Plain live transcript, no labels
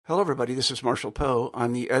Hello, everybody. This is Marshall Poe.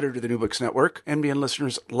 I'm the editor of the New Books Network. NBN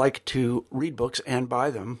listeners like to read books and buy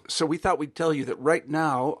them. So we thought we'd tell you that right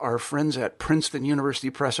now, our friends at Princeton University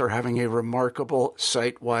Press are having a remarkable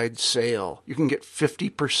site-wide sale. You can get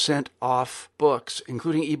 50% off books,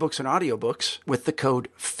 including ebooks and audiobooks, with the code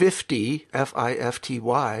 50,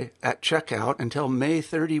 F-I-F-T-Y, at checkout until May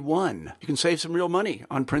 31. You can save some real money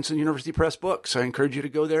on Princeton University Press books. I encourage you to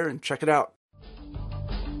go there and check it out.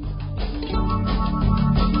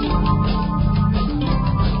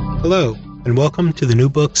 Hello, and welcome to the New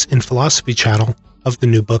Books in Philosophy channel of the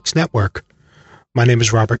New Books Network. My name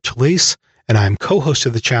is Robert Talisse, and I am co-host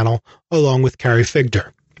of the channel along with Carrie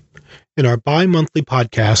Figdor. In our bi-monthly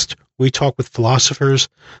podcast, we talk with philosophers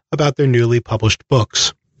about their newly published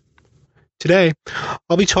books. Today,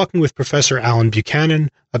 I'll be talking with Professor Alan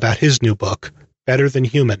Buchanan about his new book, Better Than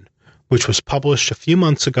Human, which was published a few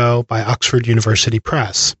months ago by Oxford University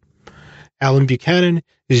Press. Alan Buchanan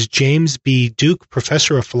is James B. Duke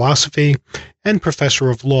Professor of Philosophy and Professor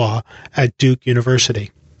of Law at Duke University.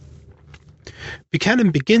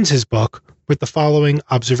 Buchanan begins his book with the following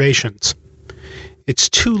observations. It's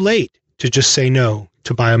too late to just say no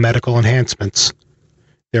to biomedical enhancements.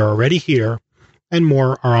 They're already here, and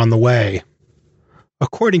more are on the way.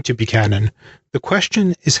 According to Buchanan, the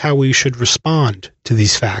question is how we should respond to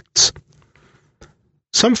these facts.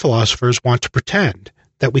 Some philosophers want to pretend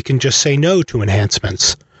that we can just say no to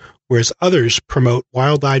enhancements, whereas others promote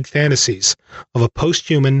wild-eyed fantasies of a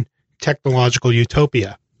post-human technological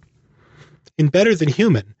utopia. In Better Than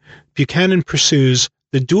Human, Buchanan pursues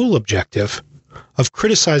the dual objective of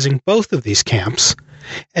criticizing both of these camps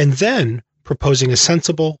and then proposing a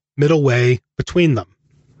sensible middle way between them.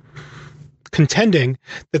 Contending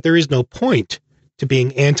that there is no point to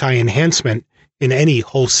being anti-enhancement in any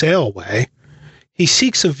wholesale way, he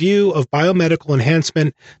seeks a view of biomedical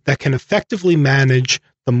enhancement that can effectively manage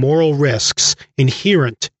the moral risks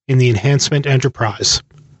inherent in the enhancement enterprise.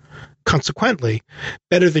 Consequently,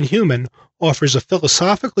 Better Than Human offers a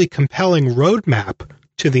philosophically compelling roadmap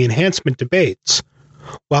to the enhancement debates,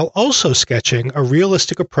 while also sketching a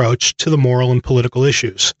realistic approach to the moral and political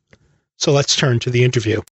issues. So let's turn to the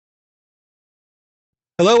interview.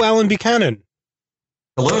 Hello, Alan Buchanan.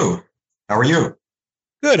 Hello. How are you?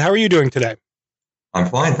 Good. How are you doing today? I'm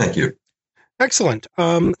fine, thank you. Excellent.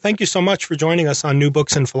 Thank you so much for joining us on New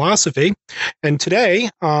Books in Philosophy. And today,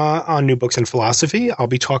 on New Books in Philosophy, I'll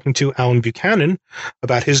be talking to Alan Buchanan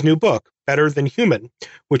about his new book, Better Than Human,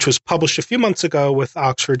 which was published a few months ago with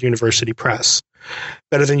Oxford University Press.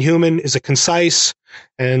 Better Than Human is a concise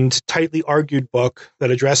and tightly argued book that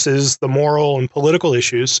addresses the moral and political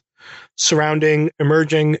issues surrounding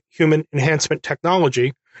emerging human enhancement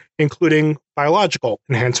technology, including biological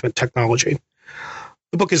enhancement technology.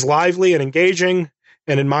 The book is lively and engaging,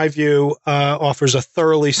 and in my view, offers a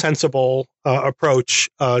thoroughly sensible approach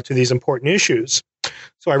to these important issues.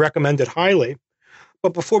 So I recommend it highly.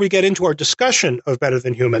 But before we get into our discussion of Better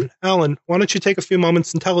Than Human, Alan, why don't you take a few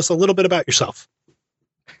moments and tell us a little bit about yourself?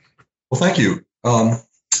 Well, thank you.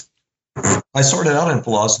 I started out in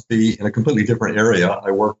philosophy in a completely different area.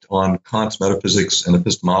 I worked on Kant's metaphysics and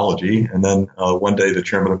epistemology, and then one day the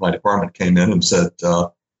chairman of my department came in and said,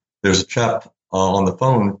 there's a chap on the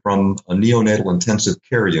phone from a neonatal intensive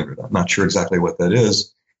care unit. I'm not sure exactly what that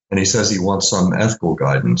is. And he says he wants some ethical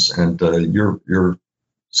guidance. And you're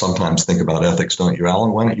sometimes think about ethics, don't you,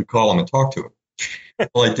 Alan? Why don't you call him and talk to him?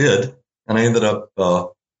 Well, I did. And I ended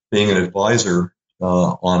up being an advisor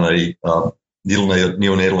on a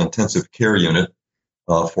neonatal intensive care unit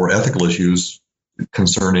for ethical issues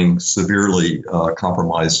concerning severely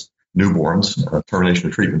compromised newborns, termination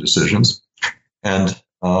of treatment decisions. And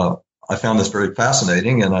I found this very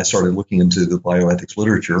fascinating, and I started looking into the bioethics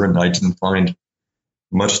literature, and I didn't find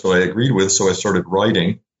much that I agreed with, so I started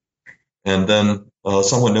writing. And then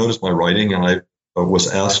someone noticed my writing, and I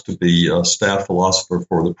was asked to be a staff philosopher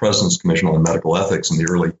for the President's Commission on Medical Ethics in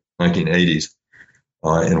the early 1980s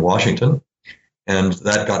in Washington. And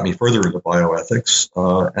that got me further into bioethics,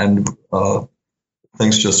 and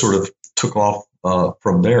things just sort of took off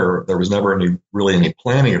from there. There was never really any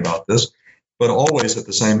planning about this. But always at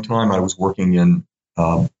the same time, I was working in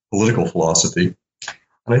political philosophy.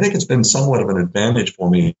 And I think it's been somewhat of an advantage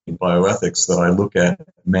for me in bioethics that I look at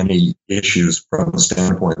many issues from the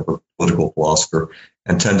standpoint of a political philosopher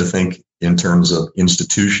and tend to think in terms of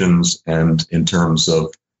institutions and in terms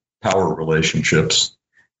of power relationships.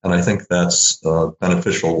 And I think that's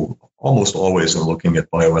beneficial almost always in looking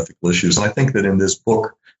at bioethical issues. And I think that in this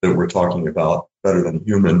book that we're talking about, Better Than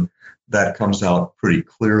Human, that comes out pretty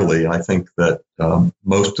clearly. I think that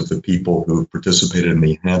most of the people who participated in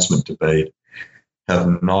the enhancement debate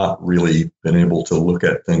have not really been able to look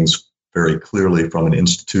at things very clearly from an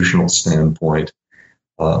institutional standpoint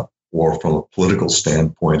or from a political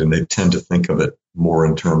standpoint, and they tend to think of it more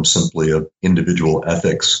in terms simply of individual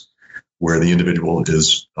ethics, where the individual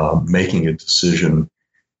is making a decision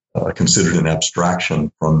considered an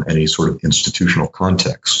abstraction from any sort of institutional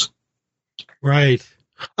context. Right.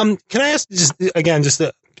 Can I ask just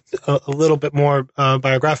a little bit more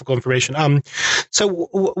biographical information? One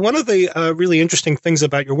of the really interesting things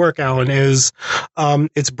about your work, Alan, is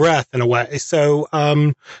its breadth in a way. So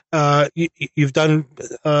you've done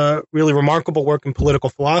really remarkable work in political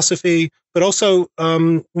philosophy, but also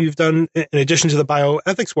you've done, in addition to the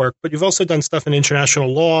bioethics work, but you've also done stuff in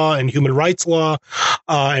international law and human rights law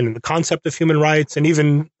and the concept of human rights, and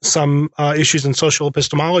even some issues in social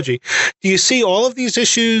epistemology. Do you see all of these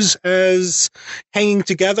issues as hanging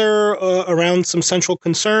together around some central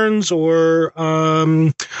concerns, or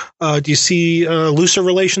do you see looser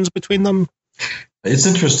relations between them? It's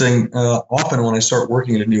interesting. Often when I start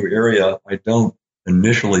working in a new area, I don't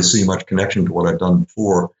initially see much connection to what I've done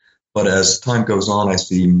before. But as time goes on, I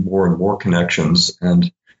see more and more connections,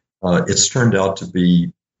 and it's turned out to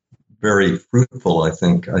be very fruitful, I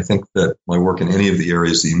think. I think that my work in any of the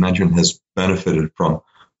areas that you mentioned has benefited from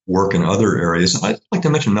work in other areas. I'd like to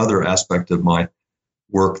mention another aspect of my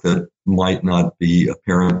work that might not be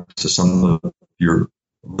apparent to some of your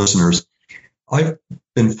listeners. I've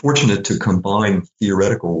been fortunate to combine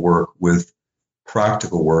theoretical work with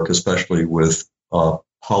practical work, especially with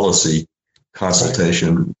policy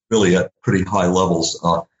consultation, really at pretty high levels,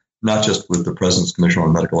 not just with the President's Commission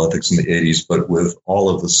on Medical Ethics in the 80s, but with all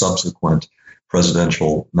of the subsequent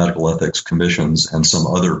presidential medical ethics commissions and some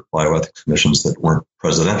other bioethics commissions that weren't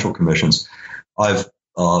presidential commissions. I've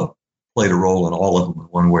played a role in all of them in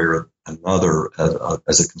one way or another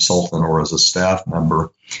as a consultant or as a staff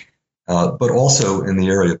member. But also in the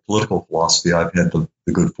area of political philosophy, I've had the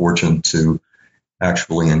good fortune to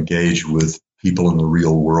actually engage with people in the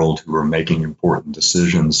real world who are making important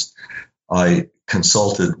decisions. I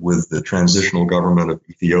consulted with the transitional government of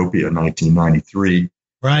Ethiopia in 1993,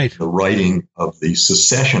 right, the writing of the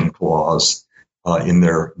secession clause in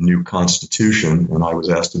their new constitution, and I was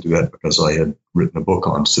asked to do that because I had written a book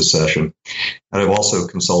on secession. And I've also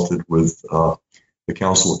consulted with the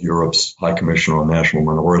Council of Europe's High Commissioner on National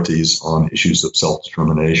Minorities on issues of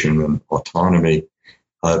self-determination and autonomy.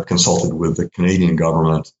 I've consulted with the Canadian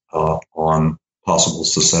government on possible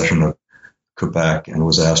secession of Quebec and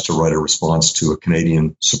was asked to write a response to a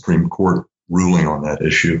Canadian Supreme Court ruling on that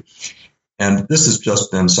issue. And this has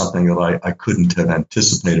just been something that I couldn't have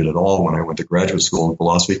anticipated at all when I went to graduate school in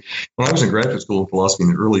philosophy. When I was in graduate school in philosophy in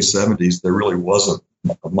the early 70s, there really wasn't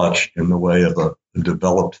much in the way of a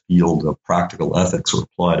developed field of practical ethics or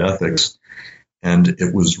applied ethics. And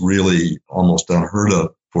it was really almost unheard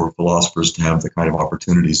of for philosophers to have the kind of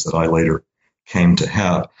opportunities that I later came to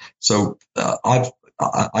have. So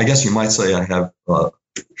I guess you might say I have a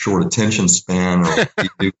short attention span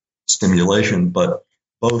or stimulation, but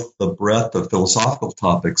both the breadth of philosophical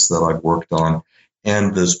topics that I've worked on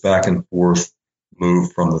and this back and forth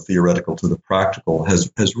move from the theoretical to the practical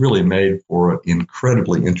has really made for an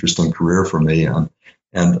incredibly interesting career for me. And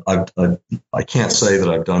I can't say that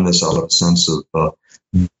I've done this out of a sense of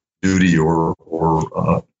duty or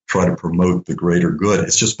try to promote the greater good.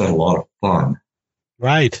 It's just been a lot of fun.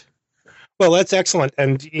 Right. Well, that's excellent.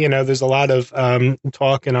 And, there's a lot of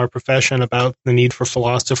talk in our profession about the need for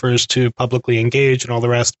philosophers to publicly engage and all the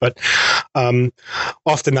rest. But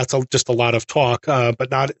often that's just a lot of talk,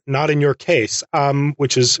 but not in your case,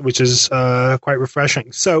 which is quite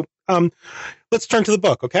refreshing. So let's turn to the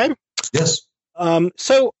book, okay? Yes.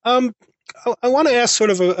 I want to ask sort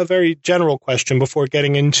of a very general question before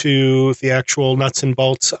getting into the actual nuts and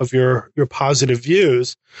bolts of your positive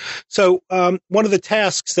views. So one of the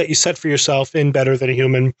tasks that you set for yourself in Better Than a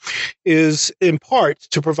Human is in part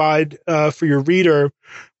to provide for your reader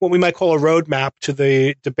what we might call a roadmap to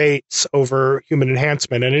the debates over human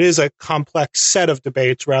enhancement. And it is a complex set of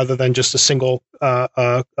debates rather than just a single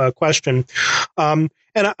question. And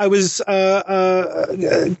I was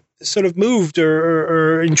sort of moved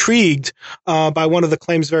or intrigued by one of the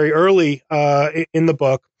claims very early in the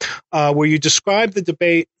book, where you describe the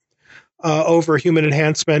debate over human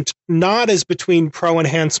enhancement not as between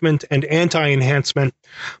pro-enhancement and anti-enhancement,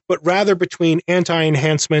 but rather between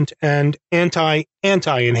anti-enhancement and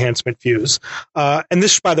anti-enhancement views. And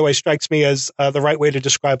this, by the way, strikes me as the right way to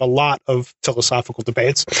describe a lot of philosophical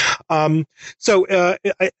debates. So I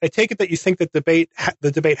take it that you think that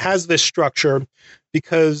the debate has this structure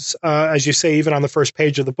because, as you say, even on the first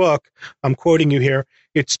page of the book, I'm quoting you here,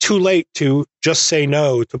 it's too late to just say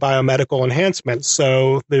no to biomedical enhancements.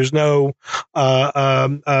 So there's no,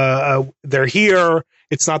 they're here.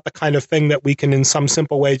 It's not the kind of thing that we can in some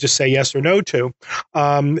simple way just say yes or no to.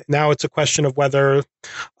 Now it's a question of whether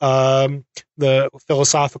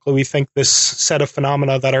philosophically we think this set of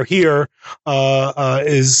phenomena that are here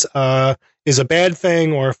is a bad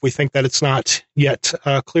thing, or if we think that it's not yet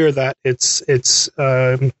clear that it's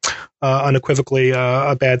unequivocally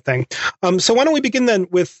a bad thing. So why don't we begin then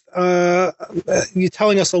with you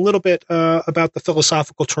telling us a little bit about the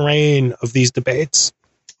philosophical terrain of these debates?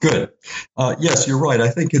 Good. Yes, you're right. I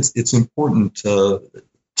think it's important to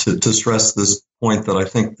stress this point that I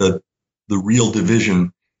think that the real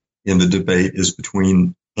division in the debate is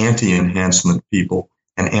between anti-enhancement people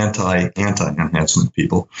and anti-enhancement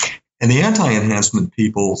people. And the anti-enhancement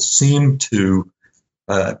people seem to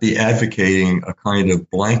be advocating a kind of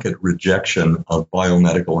blanket rejection of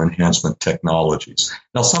biomedical enhancement technologies.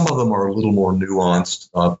 Now, some of them are a little more nuanced.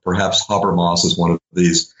 Perhaps Habermas is one of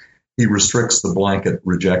these. He restricts the blanket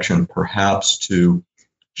rejection perhaps to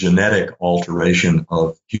genetic alteration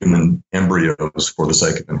of human embryos for the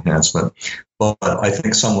sake of enhancement. But I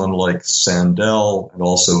think someone like Sandel and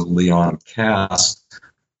also Leon Kass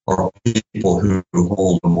are people who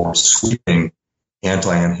hold a more sweeping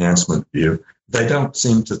anti-enhancement view. They don't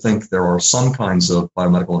seem to think there are some kinds of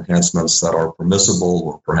biomedical enhancements that are permissible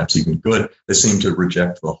or perhaps even good. They seem to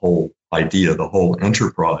reject the whole idea, the whole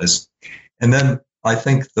enterprise. And then I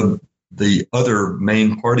think the other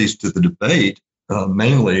main parties to the debate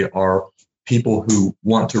mainly are people who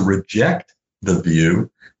want to reject the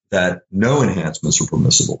view that no enhancements are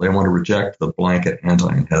permissible. They want to reject the blanket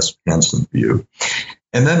anti-enhancement view.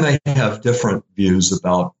 And then they have different views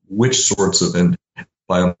about which sorts of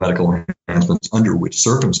biomedical enhancements under which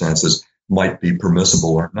circumstances might be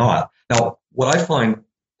permissible or not. Now, what I find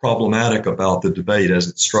problematic about the debate as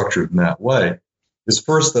it's structured in that way is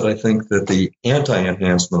first that I think that the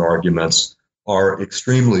anti-enhancement arguments are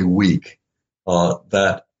extremely weak,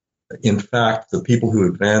 that in fact the people who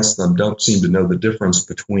advance them don't seem to know the difference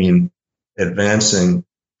between advancing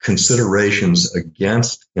considerations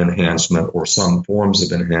against enhancement or some forms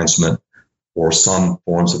of enhancement or some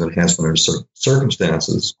forms of enhancement under certain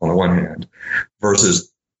circumstances on the one hand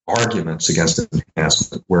versus arguments against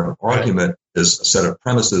enhancement, where an argument is a set of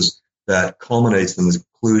premises that culminates in the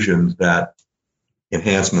conclusion that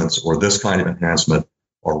enhancements or this kind of enhancement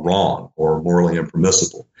are wrong or morally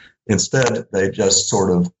impermissible. Instead, they just sort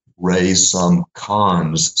of raise some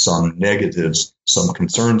cons, some negatives, some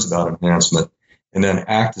concerns about enhancement, and then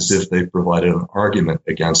act as if they've provided an argument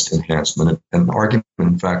against enhancement, an argument,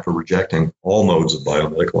 in fact, for rejecting all modes of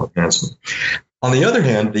biomedical enhancement. On the other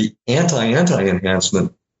hand, the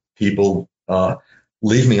anti-enhancement people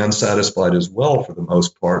leave me unsatisfied as well for the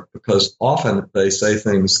most part, because often they say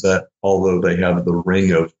things that, although they have the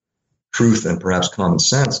ring of truth and perhaps common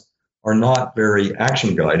sense, are not very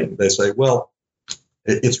action guiding. They say, well,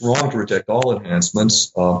 it's wrong to reject all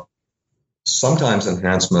enhancements. Sometimes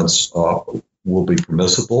enhancements will be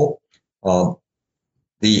permissible.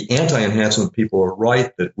 The anti-enhancement people are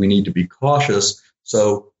right that we need to be cautious.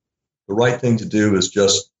 So the right thing to do is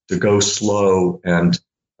just to go slow and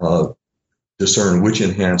discern which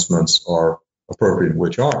enhancements are appropriate and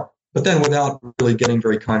which aren't. But then without really getting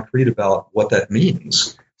very concrete about what that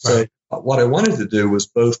means. So what I wanted to do was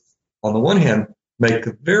both, on the one hand, make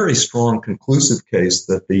a very strong conclusive case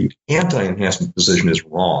that the anti-enhancement position is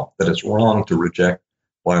wrong, that it's wrong to reject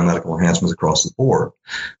biomedical enhancements across the board.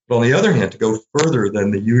 But on the other hand, to go further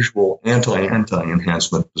than the usual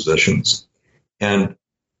anti-enhancement positions and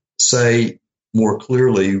say more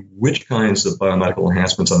clearly which kinds of biomedical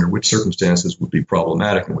enhancements under which circumstances would be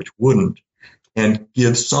problematic and which wouldn't, and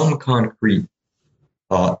give some concrete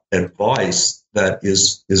advice that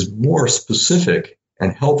is more specific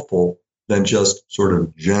and helpful than just sort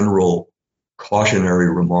of general cautionary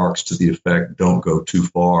remarks to the effect, don't go too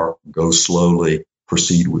far, go slowly,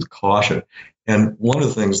 proceed with caution. And one of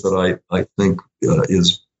the things that I think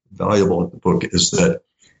is valuable in the book is that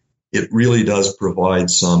it really does provide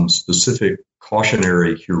some specific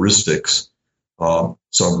cautionary heuristics,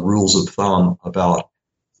 some rules of thumb about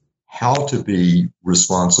how to be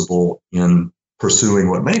responsible in pursuing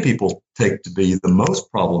what many people take to be the most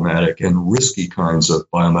problematic and risky kinds of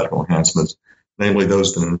biomedical enhancements, namely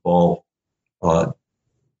those that involve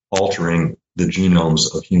altering the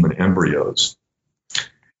genomes of human embryos.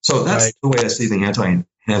 So that's the way I see the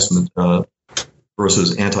anti-enhancement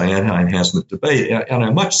versus anti-enhancement debate. And I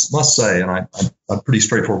must say, and I'm pretty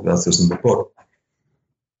straightforward about this in the book,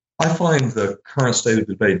 I find the current state of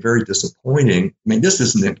debate very disappointing. I mean, this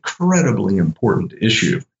is an incredibly important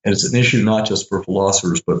issue, and it's an issue not just for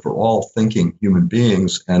philosophers, but for all thinking human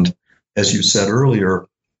beings. And as you said earlier,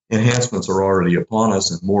 enhancements are already upon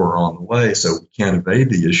us and more are on the way, so we can't evade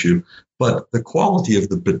the issue. But the quality of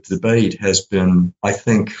the debate has been, I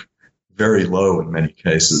think, very low in many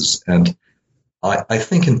cases. And I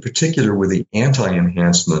think in particular with the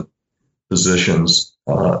anti-enhancement positions,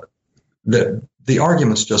 that the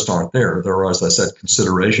arguments just aren't there. There are, as I said,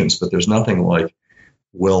 considerations, but there's nothing like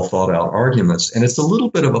well thought out arguments. And it's a little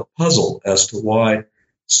bit of a puzzle as to why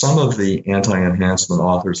some of the anti-enhancement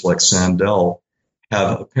authors like Sandel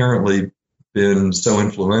have apparently been so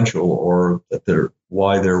influential, or that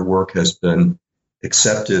why their work has been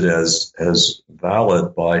accepted as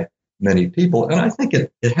valid by many people. And I think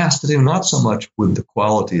it has to do not so much with the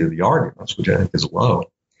quality of the arguments, which I think is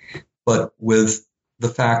low, but with the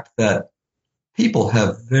fact that people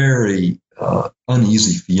have very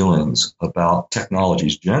uneasy feelings about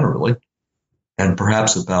technologies generally, and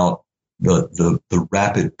perhaps about the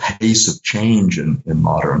rapid pace of change in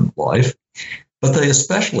modern life. But they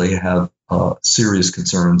especially have serious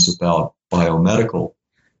concerns about biomedical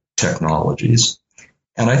technologies.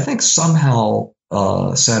 And I think somehow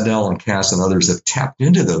Sandel and Cass and others have tapped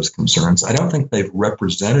into those concerns. I don't think they've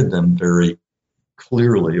represented them very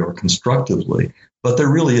clearly or constructively, but there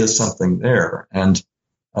really is something there. And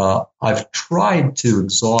I've tried to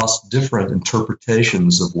exhaust different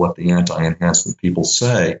interpretations of what the anti-enhancement people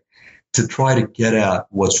say to try to get at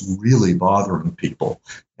what's really bothering people.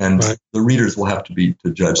 And right. The readers will have to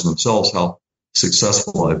judge themselves how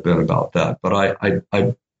successful I've been about that. But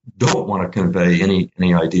I don't want to convey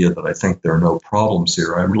any idea that I think there are no problems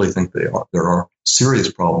here. I really think there are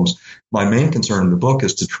serious problems. My main concern in the book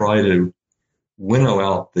is to try to winnow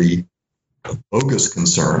out the bogus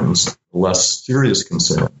concerns, less serious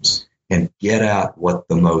concerns, and get at what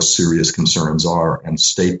the most serious concerns are and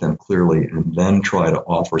state them clearly, and then try to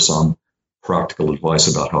offer some practical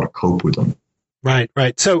advice about how to cope with them.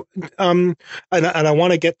 Right. So, and I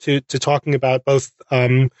want to get to talking about both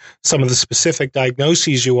some of the specific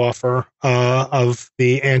diagnoses you offer of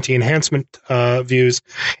the anti-enhancement views,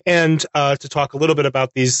 and to talk a little bit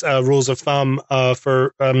about these rules of thumb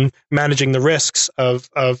for managing the risks of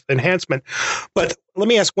enhancement. But let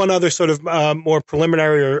me ask one other sort of more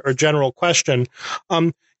preliminary or general question.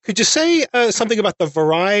 Could you say something about the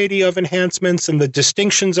variety of enhancements and the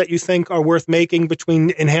distinctions that you think are worth making between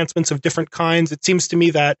enhancements of different kinds? It seems to me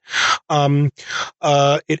that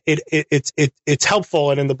it's helpful,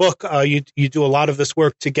 and in the book you do a lot of this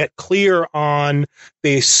work to get clear on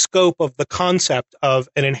the scope of the concept of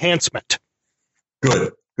an enhancement.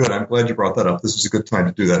 Good. I'm glad you brought that up. This is a good time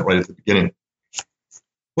to do that right at the beginning.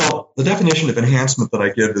 Well, the definition of enhancement that I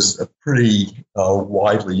give is a pretty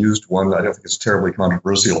widely used one. I don't think it's terribly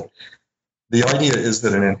controversial. The idea is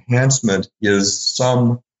that an enhancement is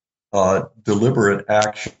some deliberate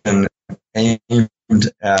action aimed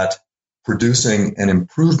at producing an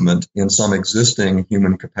improvement in some existing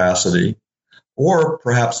human capacity, or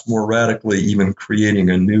perhaps more radically, even creating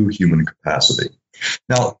a new human capacity.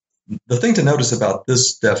 Now, the thing to notice about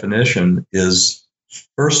this definition is,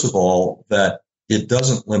 first of all, that it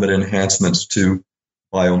doesn't limit enhancements to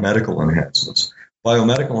biomedical enhancements.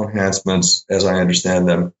 Biomedical enhancements, as I understand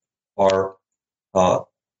them, are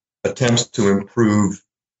attempts to improve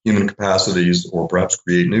human capacities or perhaps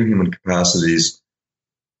create new human capacities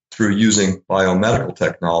through using biomedical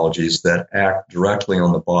technologies that act directly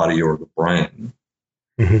on the body or the brain.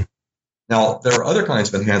 Mm-hmm. Now, there are other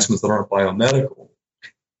kinds of enhancements that aren't biomedical.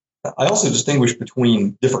 I also distinguish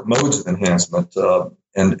between different modes of enhancement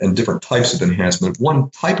and different types of enhancement.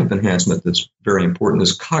 One type of enhancement that's very important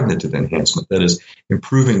is cognitive enhancement, that is,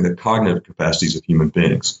 improving the cognitive capacities of human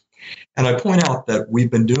beings. And I point out that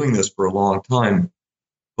we've been doing this for a long time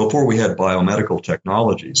before we had biomedical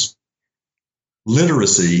technologies.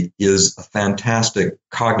 Literacy is a fantastic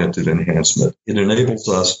cognitive enhancement. It enables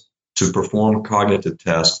us to perform cognitive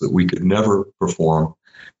tests that we could never perform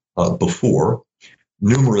before.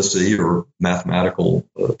 Numeracy, or mathematical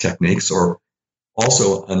techniques, are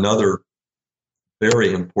also another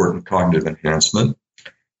very important cognitive enhancement.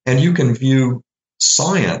 And you can view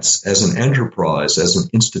science as an enterprise, as an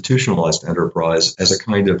institutionalized enterprise, as a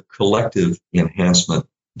kind of collective enhancement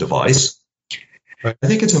device. Right. I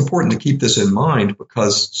think it's important to keep this in mind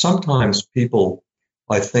because sometimes people,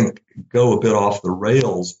 I think, go a bit off the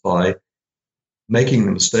rails by making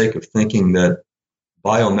the mistake of thinking that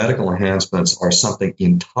biomedical enhancements are something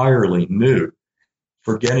entirely new,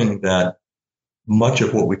 forgetting that much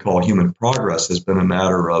of what we call human progress has been a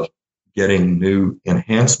matter of getting new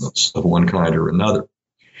enhancements of one kind or another.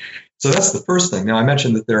 So that's the first thing. Now, I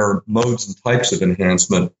mentioned that there are modes and types of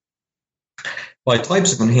enhancement. By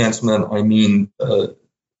types of enhancement, I mean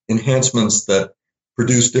enhancements that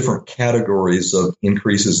produce different categories of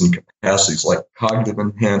increases in capacities, like cognitive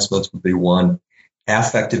enhancements would be one,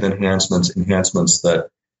 affective enhancements, enhancements that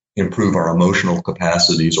improve our emotional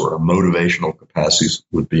capacities or our motivational capacities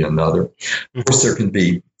would be another. Of course, there can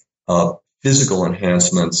be physical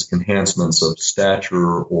enhancements, enhancements of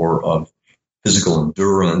stature or of physical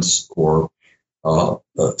endurance or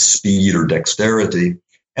speed or dexterity.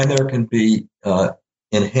 And there can be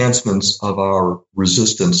enhancements of our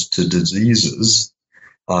resistance to diseases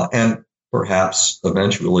and perhaps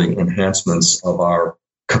eventually enhancements of our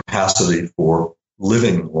capacity for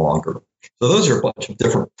living longer. So those are a bunch of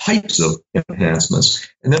different types of enhancements.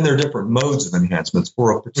 And then there are different modes of enhancements.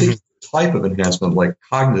 For a particular type of enhancement, like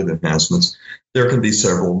cognitive enhancements, there can be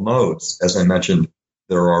several modes. As I mentioned,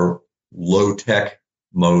 there are low-tech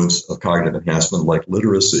modes of cognitive enhancement like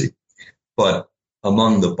literacy. But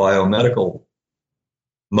among the biomedical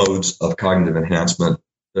modes of cognitive enhancement,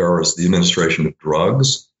 there is the administration of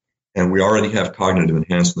drugs. And we already have cognitive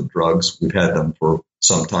enhancement drugs. We've had them for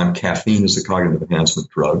some time. Caffeine is a cognitive enhancement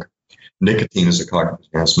drug. Nicotine is a cognitive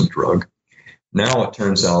enhancement drug. Now it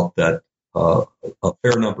turns out that a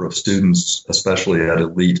fair number of students, especially at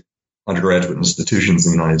elite undergraduate institutions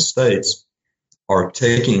in the United States, are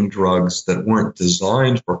taking drugs that weren't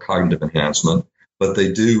designed for cognitive enhancement, but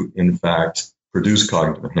they do, in fact, produce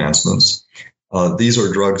cognitive enhancements. These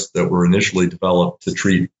are drugs that were initially developed to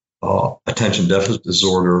treat attention deficit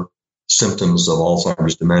disorder, symptoms of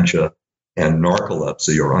Alzheimer's dementia, and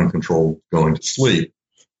narcolepsy, or uncontrolled going to sleep.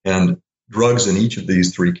 And drugs in each of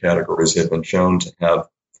these three categories have been shown to have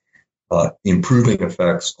improving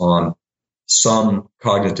effects on some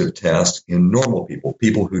cognitive tasks in normal people,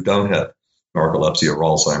 people who don't have narcolepsy or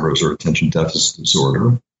Alzheimer's or attention deficit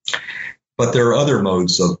disorder. But there are other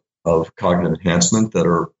modes of cognitive enhancement that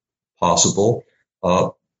are possible.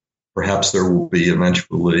 Perhaps there will be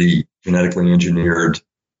eventually genetically engineered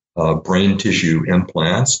brain tissue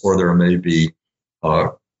implants, or there may be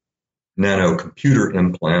nanocomputer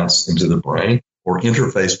implants into the brain, or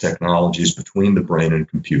interface technologies between the brain and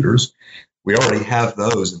computers. We already have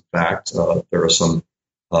those. In fact, there are some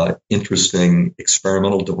interesting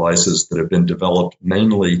experimental devices that have been developed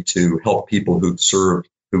mainly to help people who've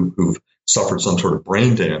suffered some sort of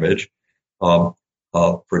brain damage. For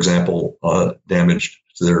example, damage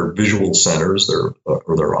to their visual centers,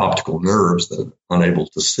 or their optical nerves that are unable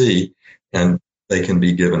to see, and they can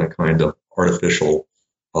be given a kind of artificial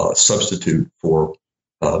substitute for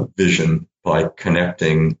vision by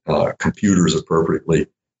connecting computers appropriately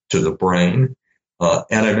to the brain.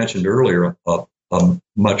 And I mentioned earlier a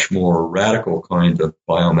much more radical kind of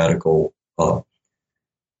biomedical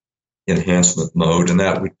enhancement mode, and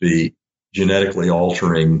that would be genetically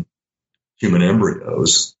altering human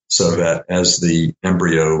embryos so that as the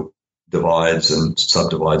embryo divides and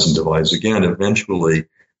subdivides and divides again, eventually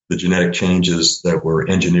the genetic changes that were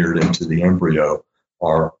engineered into the embryo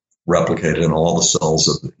are replicated in all the cells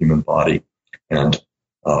of the human body and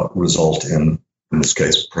result in this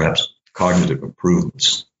case, perhaps cognitive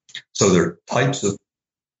improvements. So there are types of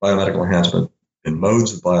biomedical enhancement and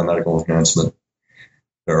modes of biomedical enhancement.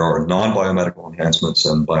 There are non-biomedical enhancements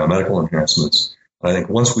and biomedical enhancements. I think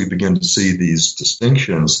once we begin to see these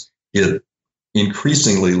distinctions, it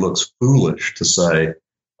increasingly looks foolish to say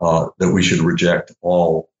that we should reject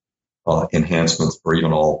all enhancements or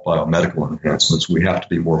even all biomedical enhancements. We have to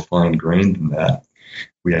be more fine-grained than that.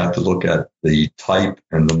 We have to look at the type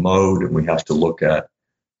and the mode, and we have to look at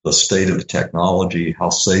the state of the technology, how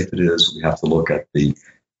safe it is. We have to look at the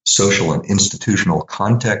social and institutional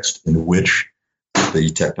context in which the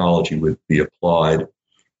technology would be applied.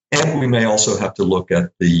 And we may also have to look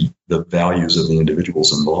at the values of the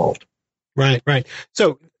individuals involved. Right.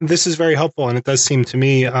 So this is very helpful, and it does seem to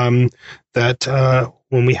me that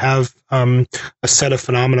when we have a set of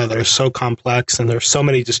phenomena that are so complex and there's so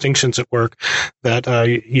many distinctions at work, that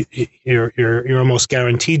you're almost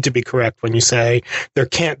guaranteed to be correct when you say there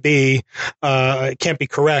can't be it can't be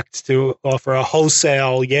correct to offer a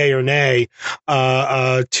wholesale yay or nay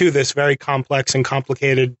to this very complex and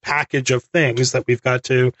complicated package of things that we've got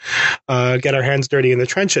to get our hands dirty in the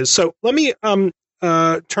trenches. So let me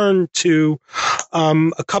turn to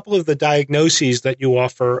a couple of the diagnoses that you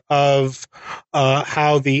offer of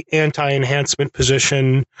how the anti-enhancement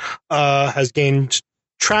position has gained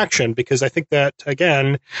traction, because I think that,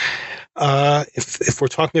 again, if we're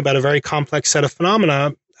talking about a very complex set of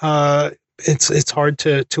phenomena, it's hard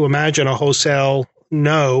to imagine a wholesale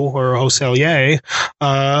no or a wholesale yay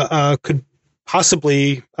could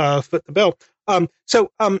possibly fit the bill.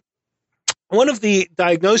 So one of the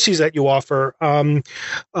diagnoses that you offer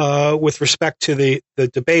with respect to the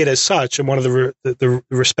debate as such, and one of the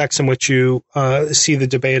respects in which you see the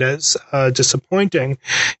debate as disappointing,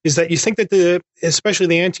 is that you think that especially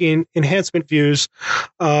the anti-enhancement views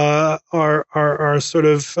are sort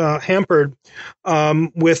of hampered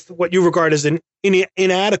with what you regard as an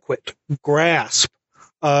inadequate grasp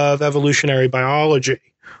of evolutionary biology,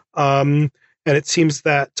 and it seems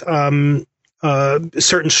that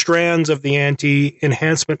certain strands of the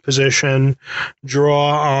anti-enhancement position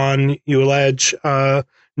draw on, you allege,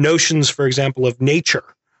 notions, for example, of nature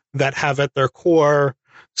that have at their core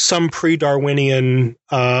some pre-Darwinian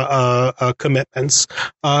commitments.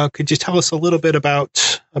 Could you tell us a little bit about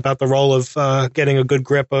the role of getting a good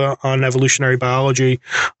grip on evolutionary biology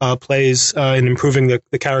plays in improving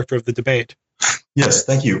the character of the debate? Yes,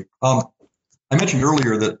 thank you. I mentioned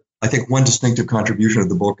earlier that I think one distinctive contribution of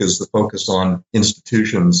the book is the focus on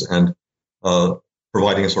institutions and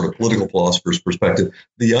providing a sort of political philosopher's perspective.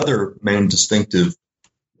 The other main distinctive,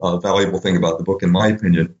 valuable thing about the book, in my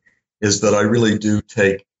opinion, is that I really do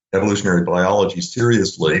take evolutionary biology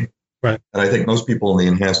seriously. Right. And I think most people in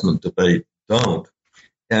the enhancement debate don't.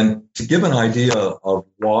 And to give an idea of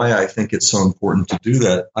why I think it's so important to do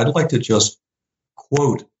that, I'd like to just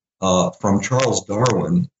quote from Charles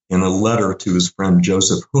Darwin in a letter to his friend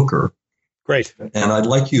Joseph Hooker. Great. And I'd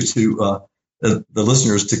like you to, the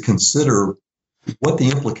listeners, to consider what the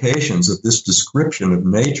implications of this description of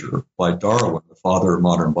nature by Darwin, the father of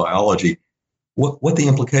modern biology, what the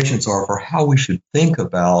implications are for how we should think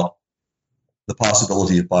about the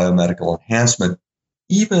possibility of biomedical enhancement,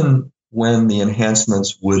 even when the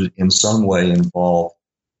enhancements would in some way involve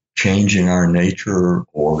changing our nature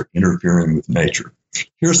or interfering with nature.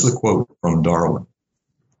 Here's the quote from Darwin.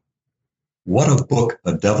 What a book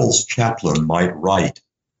a devil's chaplain might write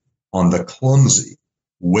on the clumsy,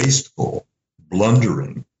 wasteful,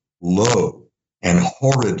 blundering, low, and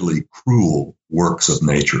horridly cruel works of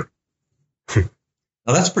nature.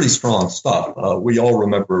 Now, that's pretty strong stuff. We all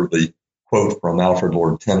remember the quote from Alfred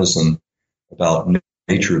Lord Tennyson about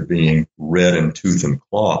nature being red in tooth and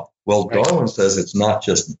claw. Well, right. Darwin says it's not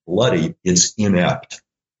just bloody, it's inept.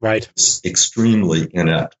 Right. It's extremely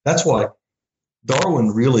inept. That's why Darwin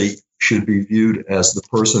really should be viewed as the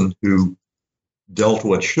person who dealt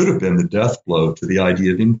what should have been the death blow to the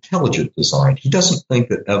idea of intelligent design. He doesn't think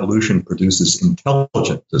that evolution produces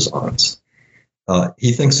intelligent designs.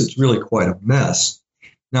 He thinks it's really quite a mess.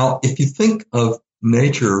 Now, if you think of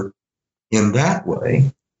nature in that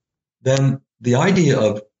way, then the idea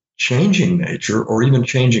of changing nature or even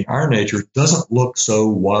changing our nature doesn't look so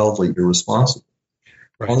wildly irresponsible.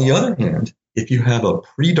 Right. On the other hand, if you have a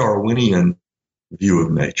pre-Darwinian view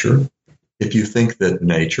of nature, if you think that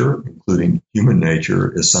nature, including human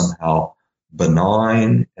nature, is somehow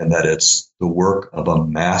benign and that it's the work of a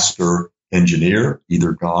master engineer,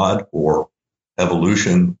 either God or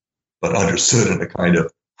evolution, but understood in a kind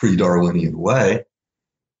of pre-Darwinian way,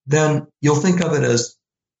 then you'll think of it as,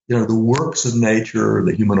 the works of nature,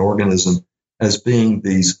 the human organism, as being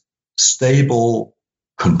these stable,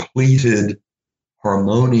 completed,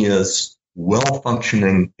 harmonious,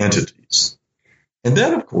 well-functioning entities. And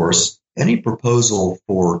then, of course, any proposal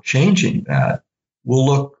for changing that will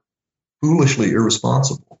look foolishly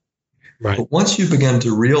irresponsible. Right. But once you begin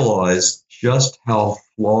to realize just how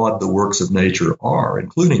flawed the works of nature are,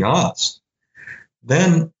 including us,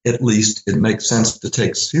 then at least it makes sense to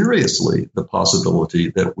take seriously the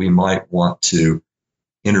possibility that we might want to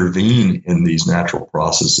intervene in these natural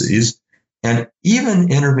processes and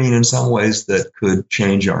even intervene in some ways that could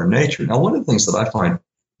change our nature. Now, one of the things that I find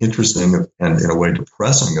interesting and in a way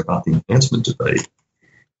depressing about the enhancement debate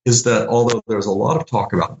is that although there's a lot of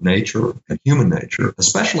talk about nature and human nature,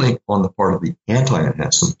 especially on the part of the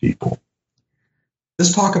anti-enhancement people,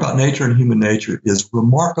 this talk about nature and human nature is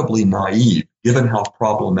remarkably naive, given how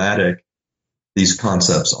problematic these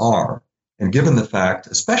concepts are, and given the fact,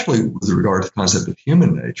 especially with regard to the concept of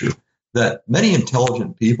human nature, that many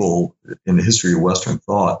intelligent people in the history of Western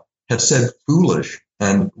thought have said foolish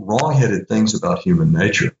and wrong-headed things about human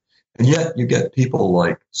nature. And yet you get people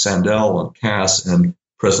like Sandel and Cass and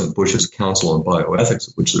President Bush's Council on Bioethics,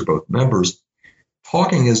 of which they're both members,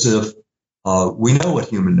 talking as if we know what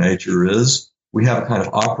human nature is. We have a kind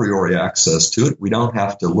of a priori access to it. We don't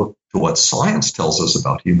have to look to what science tells us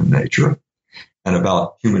about human nature and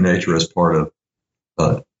about human nature as part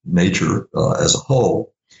of nature as a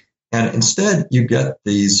whole. And instead, you get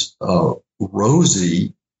these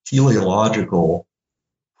rosy, teleological,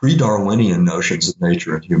 pre-Darwinian notions of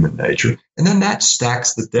nature and human nature. And then that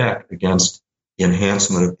stacks the deck against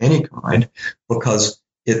enhancement of any kind because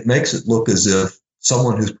it makes it look as if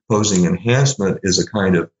someone who's proposing enhancement is a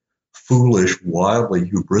kind of foolish, wildly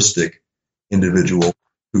hubristic individual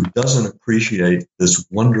who doesn't appreciate this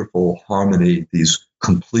wonderful harmony, these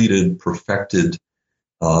completed, perfected,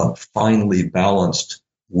 finely balanced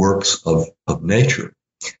works of nature.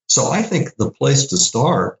 So I think the place to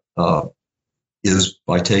start is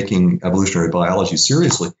by taking evolutionary biology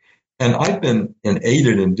seriously. And I've been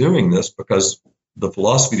aided in doing this because the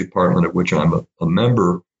philosophy department at which I'm a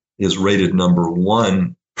member is rated number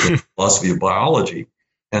 1 in philosophy of biology.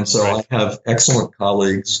 And so I have excellent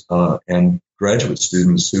colleagues and graduate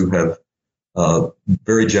students who have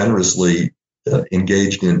very generously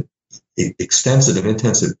engaged in extensive and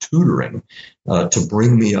intensive tutoring to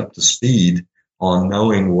bring me up to speed on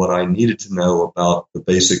knowing what I needed to know about the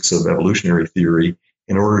basics of evolutionary theory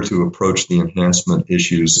in order to approach the enhancement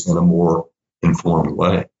issues in a more informed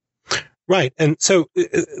way. Right. And so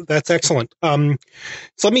that's excellent. So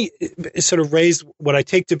let me sort of raise what I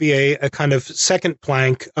take to be a kind of second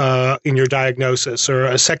plank in your diagnosis, or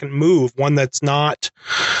a second move, one that's not,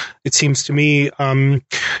 it seems to me,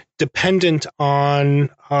 dependent on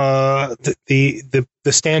the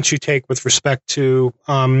stance you take with respect to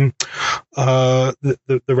the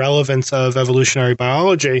relevance of evolutionary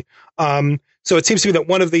biology. So it seems to me that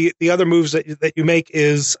one of the other moves that you make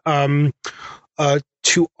is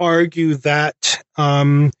to argue that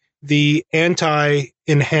the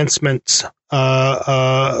anti-enhancement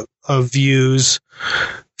views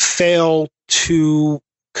fail to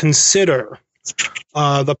consider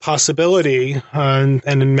the possibility, and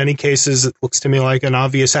in many cases it looks to me like an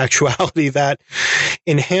obvious actuality, that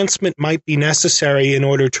enhancement might be necessary in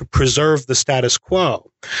order to preserve the status quo.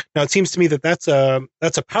 Now, it seems to me that that's a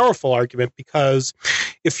powerful argument, because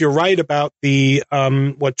if you're right about the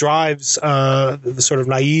what drives the sort of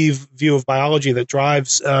naive view of biology that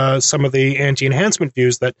drives some of the anti-enhancement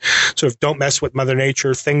views that sort of don't mess with Mother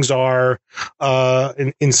Nature, things are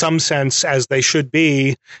in some sense as they should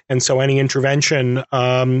be, and so any intervention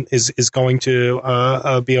is going to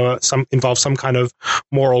involve some kind of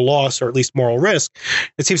moral loss, or at least moral risk.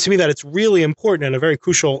 It seems to me that it's really important, and a very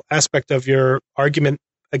crucial aspect of your argument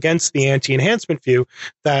against the anti-enhancement view,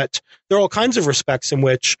 that there are all kinds of respects in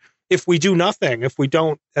which, if we do nothing, if we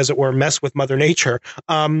don't, as it were, mess with Mother Nature,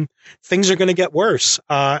 things are going to get worse.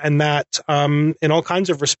 And that in all kinds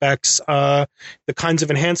of respects, the kinds of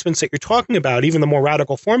enhancements that you're talking about, even the more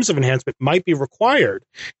radical forms of enhancement, might be required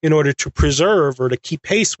in order to preserve or to keep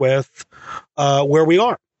pace with where we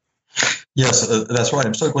are. Yes, that's right.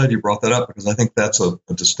 I'm so glad you brought that up, because I think that's a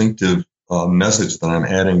distinctive message that I'm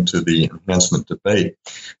adding to the enhancement debate.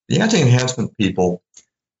 The anti-enhancement people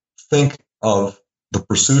think of the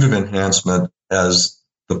pursuit of enhancement as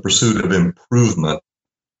the pursuit of improvement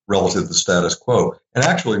relative to the status quo. And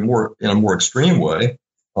actually, in a more extreme way,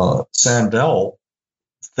 Sandel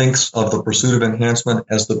thinks of the pursuit of enhancement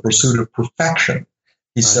as the pursuit of perfection.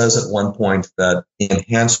 He says at one point that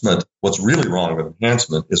enhancement, what's really wrong with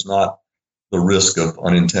enhancement is not the risk of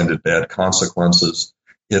unintended bad consequences.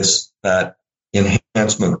 It's that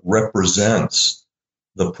enhancement represents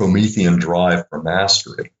the Promethean drive for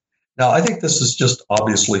mastery. Now, I think this is just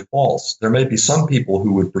obviously false. There may be some people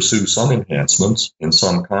who would pursue some enhancements in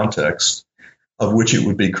some context, of which it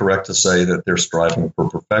would be correct to say that they're striving for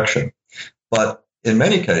perfection. But in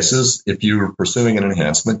many cases, if you're pursuing an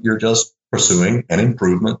enhancement, you're just pursuing an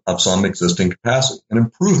improvement of some existing capacity, an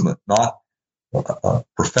improvement, not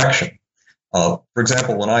perfection. For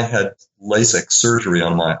example, when I had LASIK surgery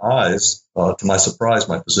on my eyes, to my surprise,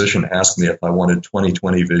 my physician asked me if I wanted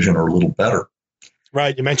 20/20 vision or a little better.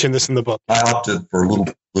 Right, you mentioned this in the book. I opted for a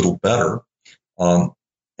little better, but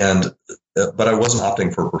I wasn't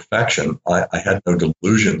opting for perfection. I had no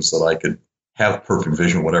delusions that I could have perfect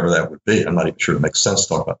vision, whatever that would be. I'm not even sure it makes sense to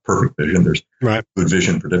talk about perfect vision. There's good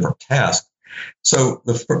vision for different tasks. So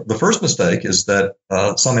the first mistake is that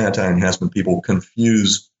some anti-enhancement people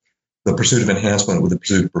confuse the pursuit of enhancement with the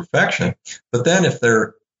pursuit of perfection. But then if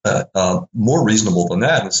they're more reasonable than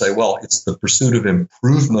that and say, well, it's the pursuit of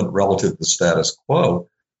improvement relative to the status quo,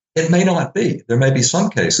 it may not be. There may be some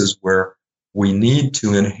cases where we need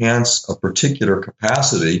to enhance a particular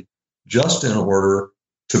capacity just in order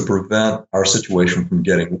to prevent our situation from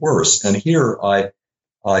getting worse. And here I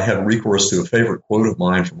have recourse to a favorite quote of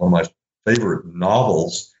mine from one of my favorite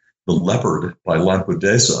novels, The Leopard by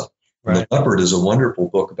Lampedusa. Right. The Leopard is a wonderful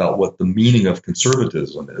book about what the meaning of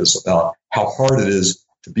conservatism is, about how hard it is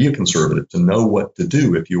to be a conservative, to know what to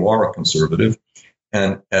do if you are a conservative.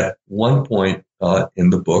 And at one point in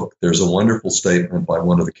the book, there's a wonderful statement by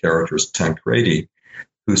one of the characters, Tancredi,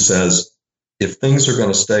 who says, if things are going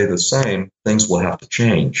to stay the same, things will have to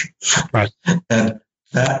change. Right. And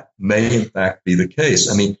that may in fact be the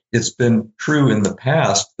case. I mean, it's been true in the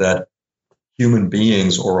past that human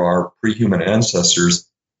beings or our pre-human ancestors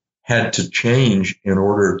had to change in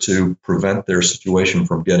order to prevent their situation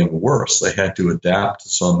from getting worse. They had to adapt to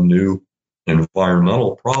some new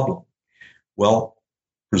environmental problem. Well,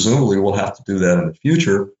 presumably we'll have to do that in the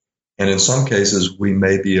future. And in some cases, we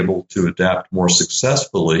may be able to adapt more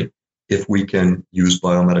successfully if we can use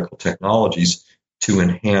biomedical technologies to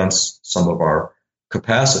enhance some of our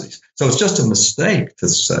capacities. So it's just a mistake to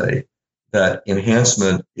say that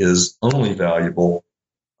enhancement is only valuable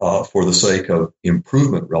for the sake of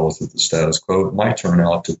improvement relative to the status quo. It might turn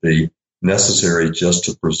out to be necessary just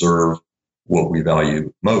to preserve what we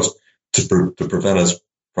value most, to prevent us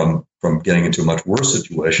from getting into a much worse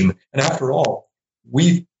situation. And after all,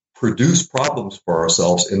 we produce problems for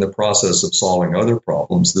ourselves in the process of solving other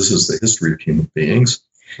problems. This is the history of human beings.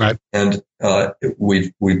 Right. And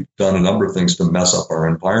we've done a number of things to mess up our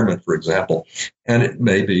environment, for example. And it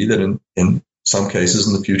may be that in some cases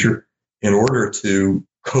in the future, in order to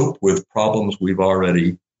cope with problems we've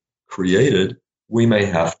already created, we may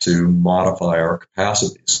have to modify our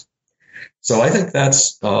capacities. So I think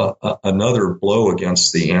that's another blow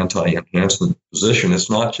against the anti-enhancement position.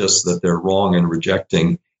 It's not just that they're wrong in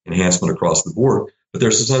rejecting enhancement across the board, but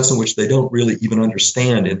there's a sense in which they don't really even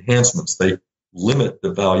understand enhancements. They limit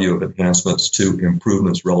the value of enhancements to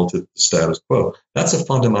improvements relative to the status quo. That's a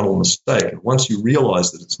fundamental mistake. And once you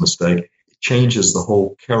realize that it's a mistake, it changes the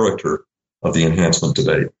whole character of the enhancement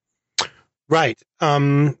debate. Right.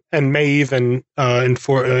 And may even,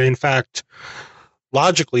 in fact,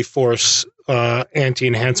 logically force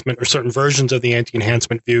anti-enhancement or certain versions of the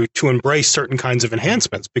anti-enhancement view to embrace certain kinds of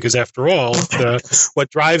enhancements, because after all, what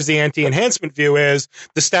drives the anti-enhancement view is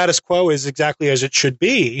the status quo is exactly as it should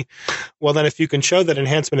be. Well, then if you can show that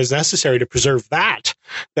enhancement is necessary to preserve that,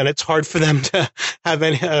 then it's hard for them to have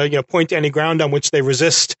any, point to any ground on which they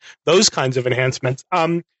resist those kinds of enhancements.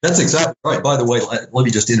 That's exactly right. By the way, let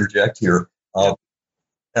me just interject here.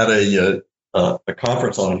 At a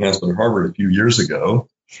conference on enhancement at Harvard a few years ago,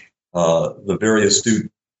 the very astute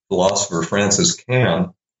philosopher Francis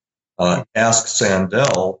Chan asked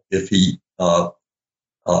Sandel if he would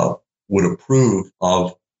approve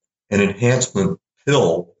of an enhancement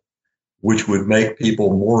pill which would make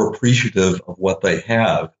people more appreciative of what they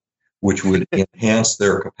have, which would enhance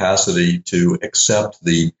their capacity to accept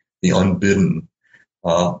the unbidden,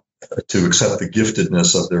 to accept the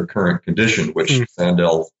giftedness of their current condition, which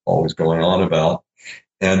Sandel's always going on about.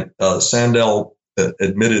 And Sandel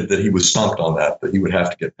admitted that he was stumped on that he would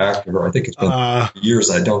have to get back to her. I think it's been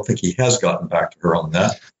years. I don't think he has gotten back to her on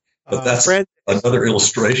that. But that's another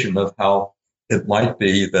illustration of how it might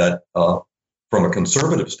be that from a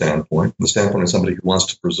conservative standpoint, from the standpoint of somebody who wants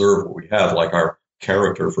to preserve what we have, like our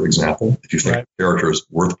character, for example, if you think character is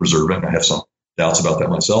worth preserving, I have some doubts about that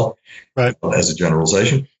myself as a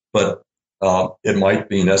generalization. But it might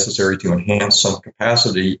be necessary to enhance some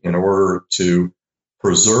capacity in order to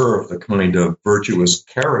preserve the kind of virtuous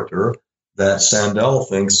character that Sandel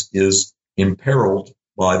thinks is imperiled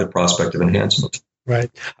by the prospect of enhancement.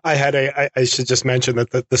 Right. I should just mention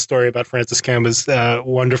that the story about Francis Chan was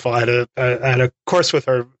wonderful. I had a course with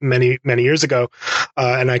her many years ago,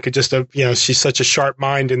 and I could just, she's such a sharp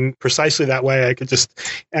mind, and precisely that way, I could just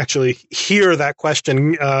actually hear that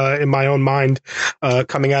question in my own mind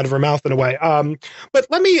coming out of her mouth in a way. But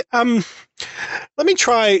let me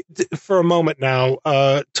try for a moment now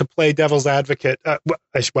to play devil's advocate.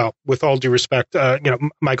 Well, with all due respect,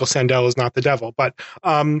 Michael Sandel is not the devil, but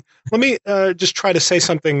let me just try to say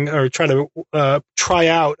something or try to try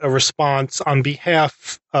out a response on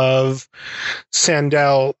behalf of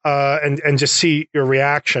Sandel and just see your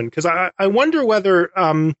reaction, because I wonder whether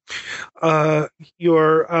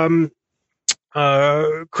your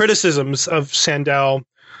criticisms of Sandel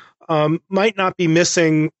might not be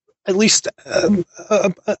missing at least an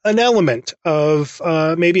element of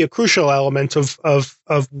maybe a crucial element of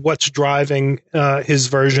what's driving his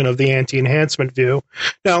version of the anti-enhancement view.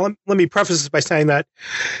 Now, let me preface this by saying that,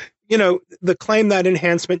 the claim that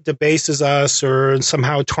enhancement debases us or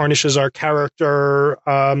somehow tarnishes our character,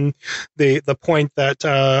 the point that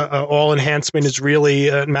all enhancement is really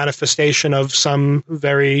a manifestation of some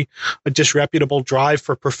very disreputable drive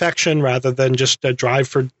for perfection rather than just a drive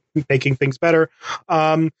for making things better.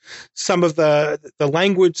 Some of the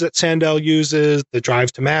language that Sandel uses, the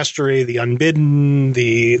drive to mastery, the unbidden,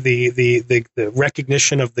 the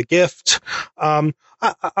recognition of the gift.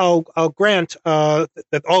 I'll grant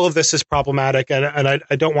that all of this is problematic, and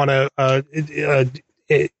I don't want to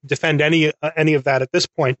defend any of that at this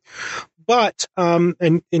point. But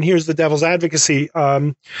and here's the devil's advocacy.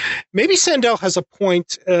 Maybe Sandel has a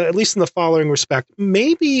point, at least in the following respect.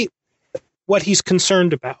 Maybe what he's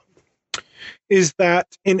concerned about is that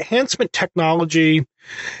enhancement technology,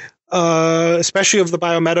 especially of the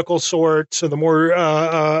biomedical sort, or the more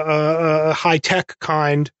high-tech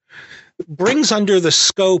kind, brings under the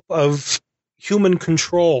scope of human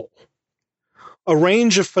control a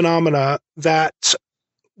range of phenomena that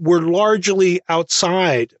were largely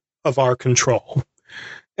outside of our control.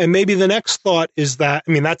 And maybe the next thought is that,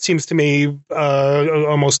 I mean, that seems to me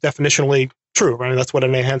almost definitionally true, right? That's what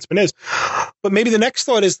an enhancement is. But maybe the next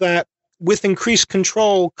thought is that with increased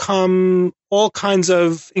control come all kinds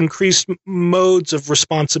of increased modes of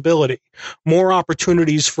responsibility, more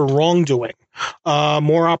opportunities for wrongdoing,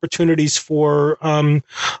 more opportunities for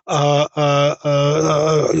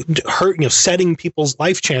setting people's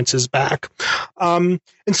life chances back. And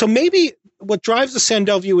so maybe what drives the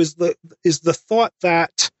Sandel view is the thought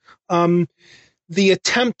that the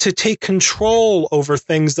attempt to take control over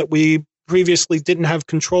things that we previously didn't have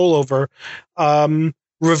control over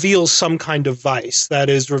reveals some kind of vice. That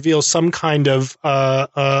is, reveals some kind of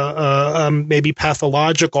maybe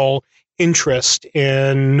pathological interest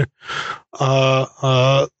in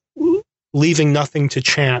leaving nothing to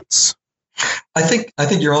chance. I think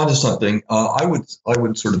you're onto something. I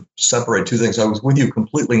would sort of separate two things. I was with you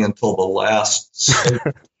completely until the last.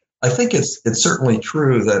 I think it's certainly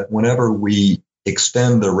true that whenever we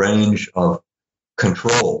extend the range of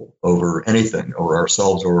control over anything, over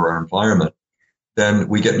ourselves, over our environment, then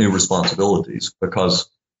we get new responsibilities, because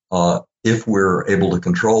if we're able to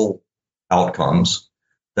control outcomes,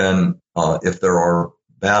 then if there are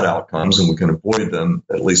bad outcomes and we can avoid them,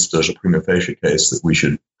 at least there's a prima facie case that we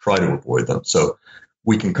should try to avoid them. So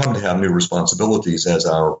we can come to have new responsibilities as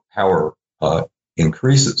our power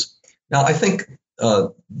increases. Now, I think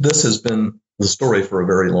this has been the story for a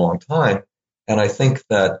very long time, and I think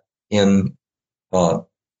that in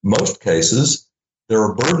most cases, there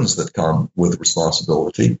are burdens that come with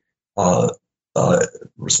responsibility.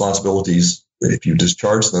 Responsibilities, if you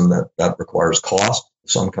discharge them, that requires cost of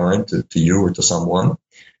some kind to you or to someone.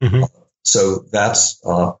 Mm-hmm. So that's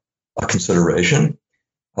a consideration.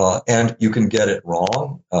 And you can get it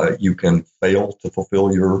wrong. You can fail to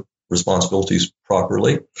fulfill your responsibilities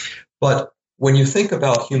properly. But when you think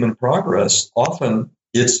about human progress, often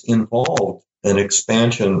it's involved an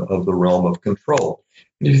expansion of the realm of control.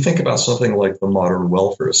 And if you think about something like the modern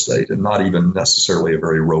welfare state, and not even necessarily a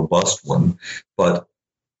very robust one, but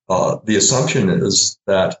the assumption is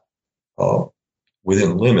that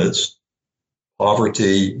within limits,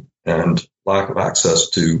 poverty and lack of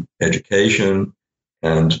access to education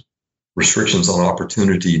and restrictions on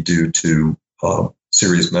opportunity due to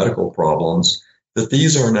serious medical problems, that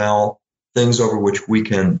these are now things over which we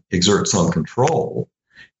can exert some control,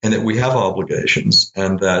 and that we have obligations,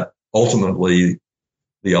 and that ultimately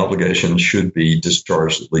the obligations should be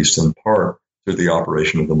discharged, at least in part, through the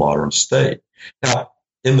operation of the modern state. Now,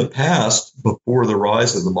 in the past, before the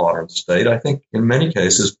rise of the modern state, I think in many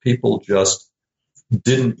cases people just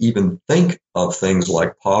didn't even think of things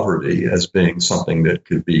like poverty as being something that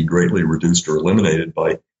could be greatly reduced or eliminated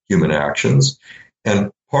by human actions.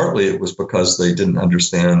 And partly it was because they didn't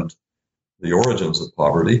understand the origins of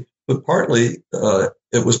poverty, but partly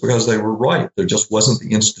it was because they were right. There just wasn't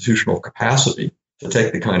the institutional capacity to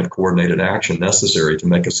take the kind of coordinated action necessary to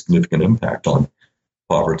make a significant impact on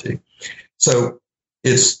poverty. So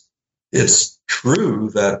it's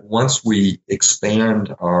true that once we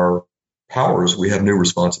expand our powers, we have new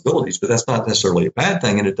responsibilities, but that's not necessarily a bad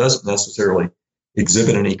thing, and it doesn't necessarily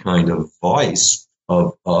exhibit any kind of vice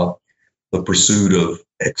of the pursuit of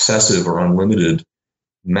excessive or unlimited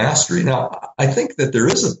mastery. Now, I think that there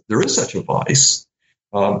is such a vice,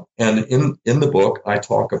 and in the book I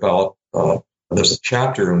talk about. There's a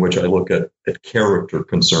chapter in which I look at character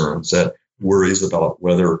concerns, at worries about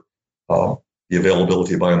whether the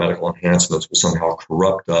availability of biomedical enhancements will somehow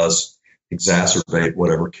corrupt us, exacerbate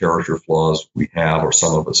whatever character flaws we have or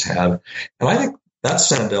some of us have. And I think that's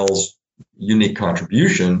Sandel's unique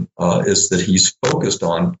contribution, is that he's focused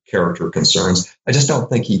on character concerns. I just don't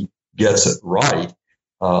think he gets it right.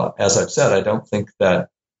 As I've said, I don't think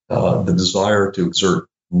that the desire to exert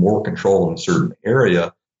more control in a certain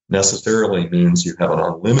area necessarily means you have an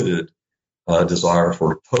unlimited desire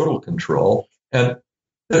for total control. And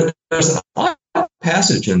there's a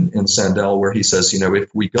passage in Sandel where he says, if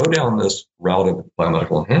we go down this route of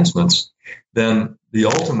biomedical enhancements, then the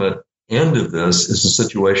ultimate end of this is a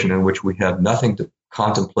situation in which we have nothing to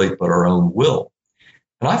contemplate but our own will.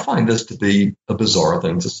 And I find this to be a bizarre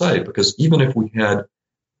thing to say, because even if we had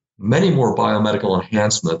many more biomedical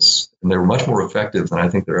enhancements, and they were much more effective than I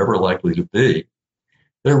think they're ever likely to be,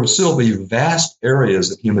 there would still be vast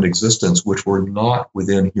areas of human existence which were not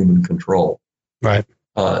within human control. Right.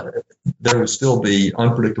 There would still be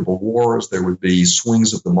unpredictable wars. There would be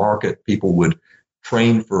swings of the market. People would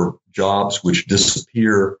train for jobs which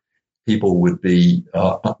disappear. People would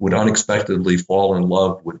unexpectedly fall in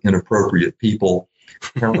love with inappropriate people.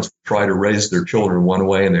 Parents would try to raise their children one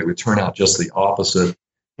way, and they would turn out just the opposite.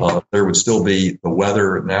 There would still be the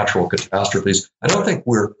weather, natural catastrophes. I don't think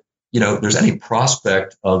there's any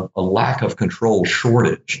prospect of a lack of control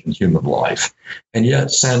shortage in human life. And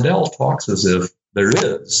yet Sandel talks as if there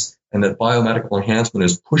is, and that biomedical enhancement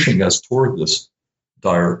is pushing us toward this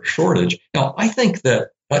dire shortage. Now, I think that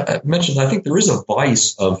I think there is a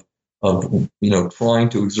vice of trying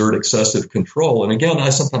to exert excessive control. And again, I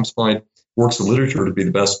sometimes find works of literature to be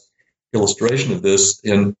the best illustration of this.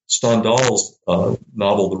 In Stendhal's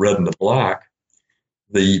novel, The Red and the Black,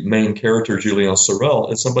 the main character, Julien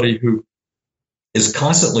Sorel, is somebody who is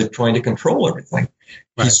constantly trying to control everything.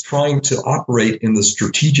 Right. He's trying to operate in the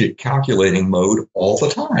strategic calculating mode all the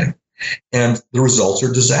time. And the results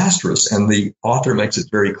are disastrous. And the author makes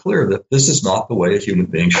it very clear that this is not the way a human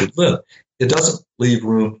being should live. It doesn't leave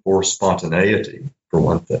room for spontaneity, for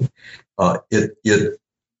one thing. It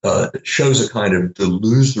shows a kind of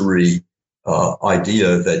delusory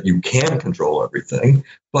idea that you can control everything,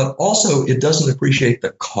 but also it doesn't appreciate the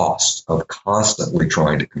cost of constantly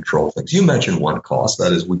trying to control things. You mentioned one cost,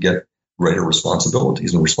 that is, we get greater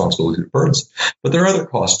responsibilities and responsibility to burdens. But there are other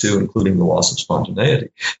costs too, including the loss of spontaneity.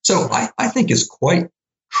 So I think it's quite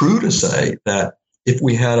true to say that if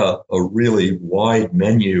we had a really wide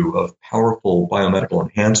menu of powerful biomedical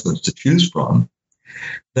enhancements to choose from,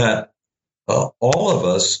 that all of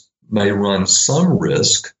us may run some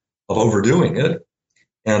risk of overdoing it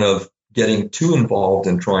and of getting too involved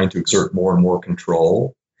in trying to exert more and more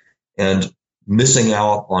control and missing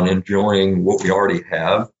out on enjoying what we already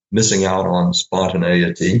have, missing out on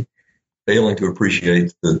spontaneity, failing to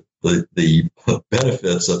appreciate the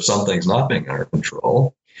benefits of some things not being in our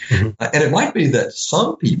control. Mm-hmm. And it might be that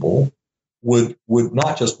some people would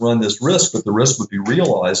not just run this risk, but the risk would be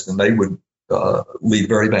realized and they would lead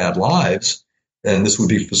very bad lives. And this would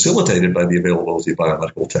be facilitated by the availability of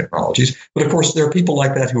biomedical technologies. But of course, there are people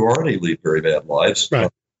like that who already lead very bad lives, right,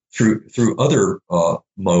 through other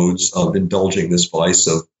modes of indulging this vice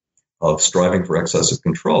of striving for excessive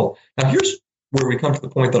control. Now, here's where we come to the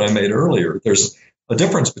point that I made earlier. There's a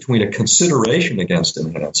difference between a consideration against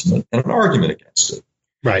enhancement and an argument against it.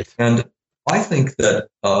 Right. And I think that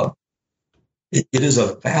it is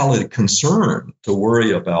a valid concern to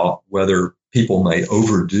worry about whether people may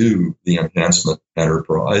overdo the enhancement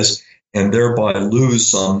enterprise and thereby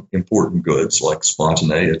lose some important goods like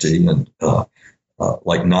spontaneity and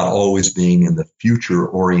like not always being in the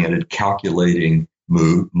future-oriented calculating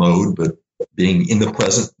mode, but being in the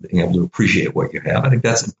present, being able to appreciate what you have. I think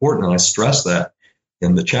that's important, and I stress that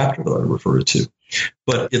in the chapter that I referred to.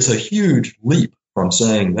 But it's a huge leap from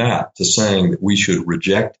saying that to saying that we should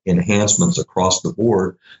reject enhancements across the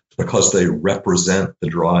board because they represent the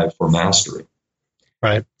drive for mastery.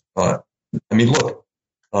 Right. Look,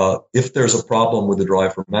 if there's a problem with the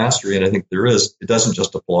drive for mastery, and I think there is, it doesn't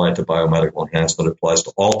just apply to biomedical enhancement. It applies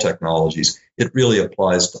to all technologies. It really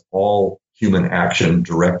applies to all human action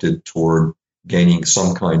directed toward gaining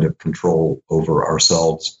some kind of control over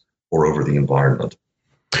ourselves or over the environment.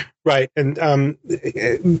 Right. And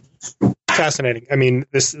fascinating. I mean,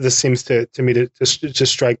 this seems to me to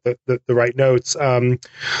strike the right notes.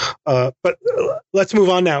 But let's move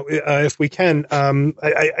on now, if we can.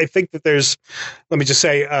 I think that there's, let me just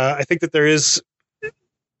say, I think that there is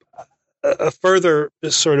a further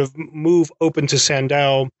sort of move open to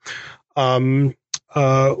Sandel,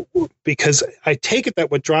 because I take it that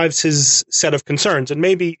what drives his set of concerns, and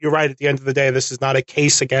maybe you're right, at the end of the day, this is not a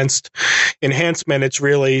case against enhancement. It's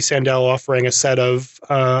really Sandel offering a set of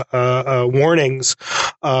warnings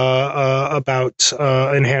about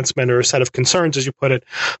enhancement, or a set of concerns, as you put it.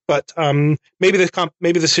 But maybe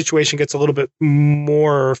the situation gets a little bit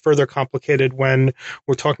more further complicated when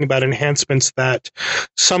we're talking about enhancements that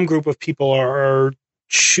some group of people are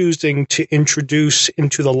choosing to introduce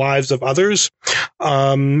into the lives of others. So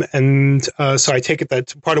I take it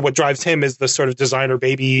that part of what drives him is the sort of designer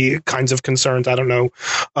baby kinds of concerns. I don't know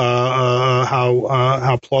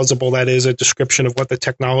how plausible that is, a description of what the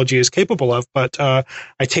technology is capable of. But I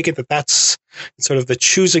take it that that's sort of the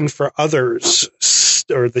choosing for others,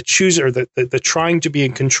 or the trying to be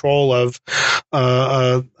in control of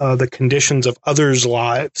the conditions of others'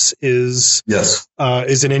 lives is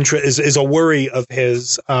a worry of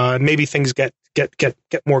his. Maybe things get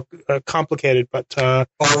more complicated, but I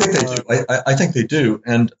think they do. I think they do,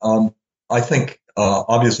 and I think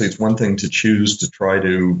obviously it's one thing to choose to try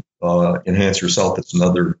to enhance yourself. It's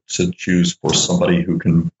another to choose for somebody who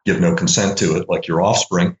can give no consent to it, like your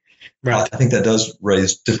offspring. Right. I think that does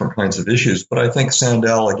raise different kinds of issues, but I think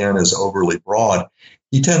Sandel, again, is overly broad.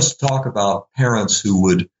 He tends to talk about parents who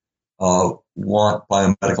would want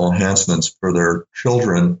biomedical enhancements for their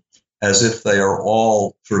children as if they are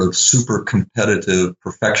all sort of super competitive,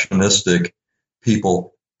 perfectionistic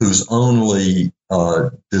people whose only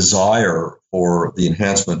desire for the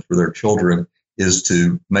enhancement for their children is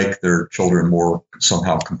to make their children more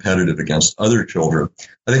somehow competitive against other children.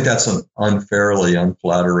 I think that's an unfairly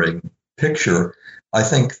unflattering picture. I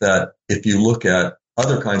think that if you look at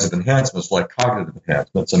other kinds of enhancements, like cognitive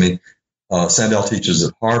enhancements, I mean, Sandel teaches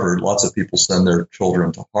at Harvard. Lots of people send their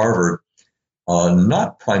children to Harvard,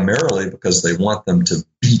 not primarily because they want them to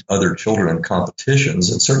beat other children in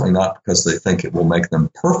competitions, and certainly not because they think it will make them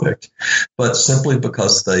perfect, but simply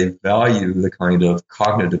because they value the kind of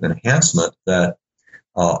cognitive enhancement that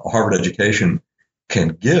Harvard education can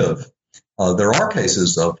give. There are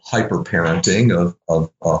cases of hyper-parenting,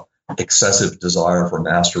 of excessive desire for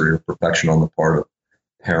mastery or perfection on the part of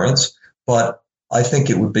parents, but I think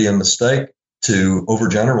it would be a mistake to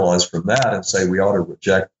overgeneralize from that and say we ought to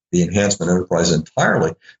reject the enhancement enterprise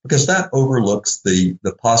entirely, because that overlooks the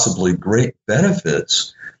possibly great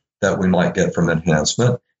benefits that we might get from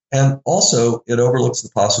enhancement. And also it overlooks the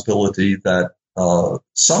possibility that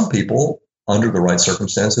some people, under the right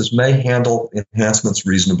circumstances, may handle enhancements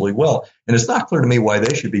reasonably well. And it's not clear to me why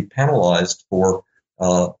they should be penalized for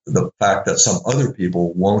the fact that some other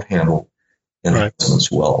people won't handle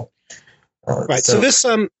enhancements well. Right. So this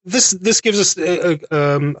gives us a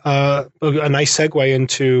nice segue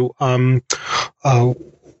into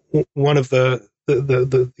one of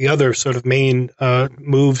the other sort of main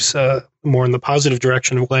moves, more in the positive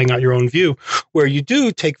direction of laying out your own view, where you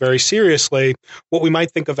do take very seriously what we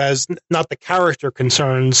might think of as not the character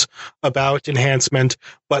concerns about enhancement,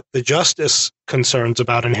 but the justice concerns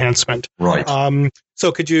about enhancement. Right.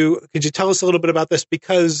 So could you tell us a little bit about this?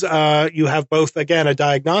 Because you have both, again, a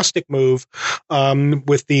diagnostic move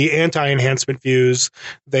with the anti-enhancement views.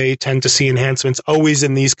 They tend to see enhancements always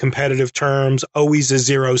in these competitive terms, always as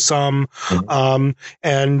zero sum,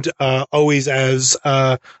 and always as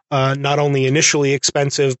not only initially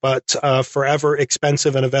expensive, but forever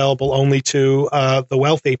expensive and available only to the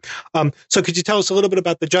wealthy. So could you tell us a little bit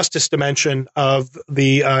about the justice dimension of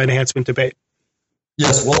the enhancement debate?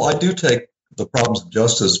 Yes, well, I do take the problems of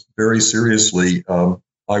justice very seriously. I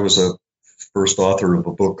was a first author of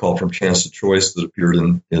a book called From Chance to Choice that appeared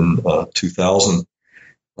in 2000,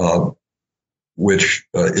 which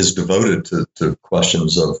is devoted to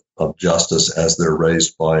questions of justice as they're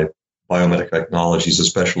raised by biomedical technologies,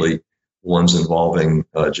 especially ones involving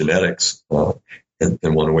genetics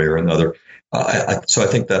in one way or another. So I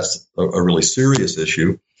think that's a really serious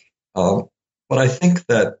issue. But I think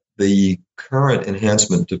that the current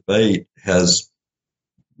enhancement debate has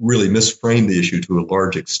really misframed the issue to a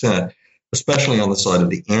large extent, especially on the side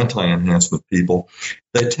of the anti-enhancement people.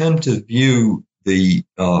 They tend to view the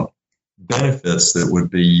benefits that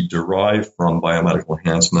would be derived from biomedical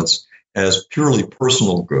enhancements as purely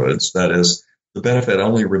personal goods. That is, the benefit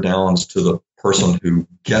only redounds to the person who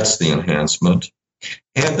gets the enhancement.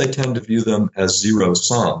 And they tend to view them as zero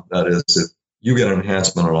sum. That is, if you get an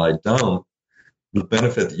enhancement and I don't, the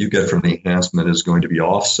benefit that you get from the enhancement is going to be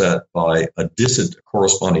offset by a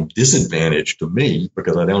corresponding disadvantage to me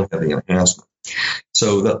because I don't have the enhancement.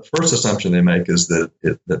 So the first assumption they make is that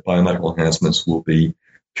biomedical enhancements will be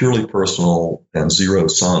purely personal and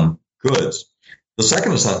zero-sum goods. The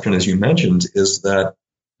second assumption, as you mentioned, is that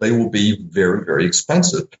they will be very, very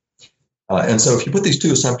expensive. And so if you put these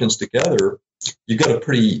two assumptions together, you get a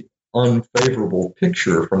pretty unfavorable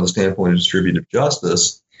picture from the standpoint of distributive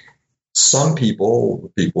justice. Some people, the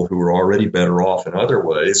people who are already better off in other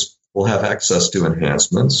ways, will have access to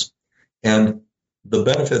enhancements, and the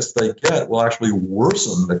benefits they get will actually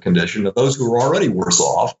worsen the condition of those who are already worse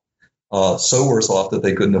off, so worse off that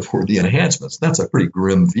they couldn't afford the enhancements. That's a pretty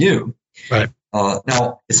grim view. Right.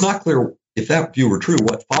 Now, it's not clear if that view were true,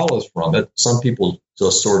 what follows from it. Some people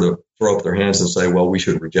just sort of throw up their hands and say, well, we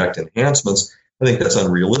should reject enhancements. I think that's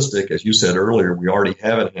unrealistic. As you said earlier, we already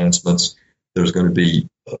have enhancements there's going to be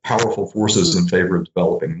powerful forces in favor of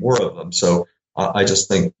developing more of them. So I just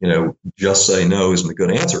think, just say no isn't a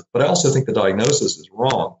good answer. But I also think the diagnosis is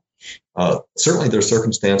wrong. Certainly there are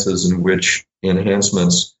circumstances in which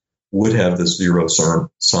enhancements would have this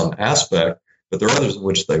zero-sum aspect, but there are others in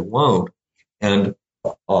which they won't. And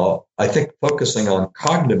I think focusing on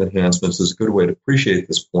cognitive enhancements is a good way to appreciate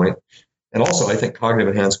this point. And also, I think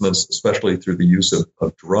cognitive enhancements, especially through the use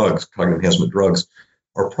of drugs, cognitive enhancement drugs,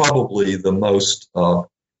 are probably the most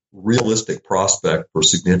realistic prospect for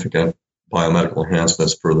significant biomedical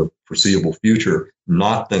enhancements for the foreseeable future,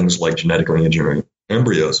 not things like genetically engineering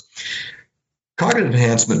embryos. Cognitive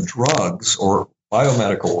enhancement drugs or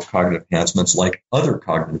biomedical cognitive enhancements, like other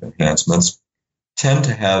cognitive enhancements, tend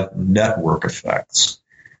to have network effects.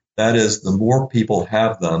 That is, the more people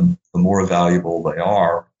have them, the more valuable they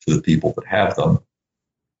are to the people that have them.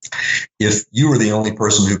 If you are the only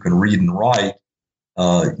person who can read and write,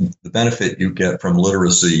 the benefit you get from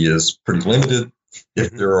literacy is pretty limited.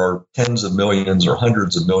 If there are tens of millions or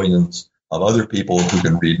hundreds of millions of other people who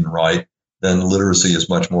can read and write, then literacy is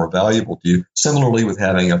much more valuable to you. Similarly with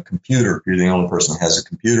having a computer, if you're the only person who has a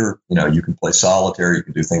computer, you can play solitaire, you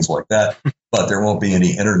can do things like that, but there won't be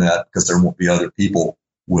any internet because there won't be other people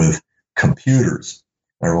with computers.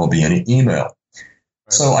 There won't be any email.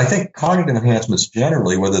 So I think cognitive enhancements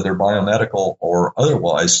generally, whether they're biomedical or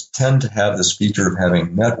otherwise, tend to have this feature of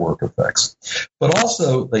having network effects. But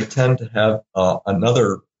also they tend to have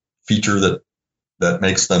another feature that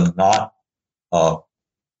makes them not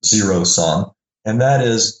zero sum, and that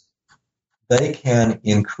is they can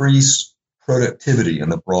increase productivity in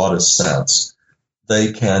the broadest sense.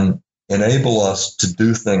 They can enable us to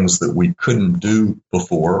do things that we couldn't do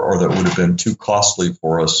before or that would have been too costly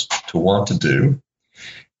for us to want to do.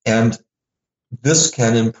 And this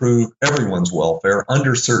can improve everyone's welfare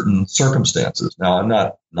under certain circumstances. Now, I'm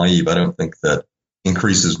not naive. I don't think that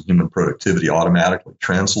increases in human productivity automatically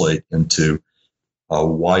translate into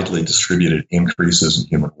widely distributed increases in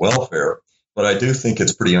human welfare. But I do think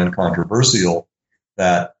it's pretty uncontroversial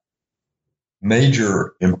that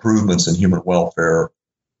major improvements in human welfare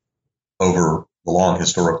over the long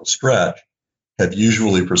historical stretch have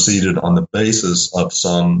usually proceeded on the basis of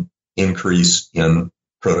some increase in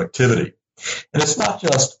productivity. And it's not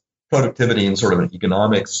just productivity in sort of an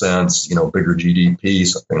economic sense, bigger GDP,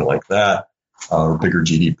 something like that, or bigger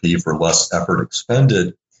GDP for less effort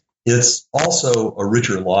expended. It's also a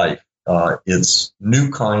richer life. It's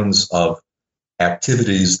new kinds of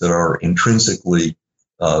activities that are intrinsically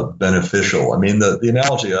beneficial. I mean, the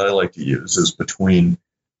analogy I like to use is between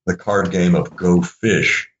the card game of Go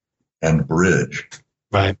Fish and bridge.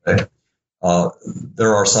 Right. Okay?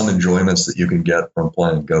 There are some enjoyments that you can get from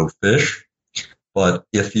playing Go Fish, but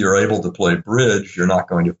if you're able to play bridge, you're not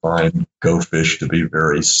going to find Go Fish to be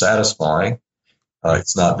very satisfying.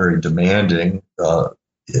 It's not very demanding,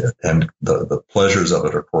 and the pleasures of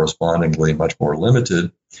it are correspondingly much more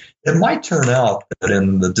limited. It might turn out that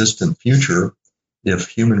in the distant future, if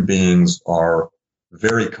human beings are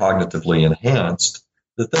very cognitively enhanced,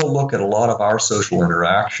 that they'll look at a lot of our social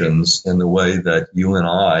interactions in the way that you and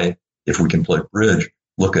I, if we can play bridge,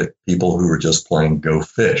 look at people who are just playing Go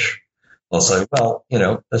Fish. They'll say, well,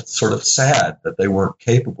 that's sort of sad that they weren't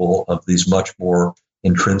capable of these much more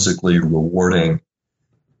intrinsically rewarding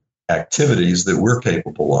activities that we're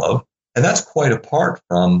capable of. And that's quite apart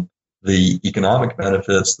from the economic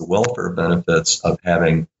benefits, the welfare benefits of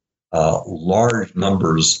having large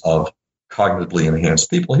numbers of cognitively enhanced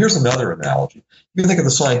people. Here's another analogy. You can think of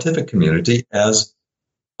the scientific community as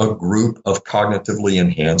a group of cognitively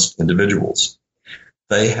enhanced individuals.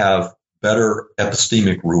 They have better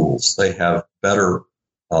epistemic rules. They have better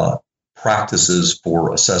practices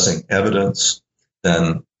for assessing evidence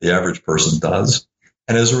than the average person does.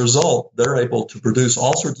 And as a result, they're able to produce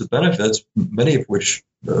all sorts of benefits, many of which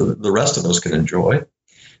the rest of us can enjoy,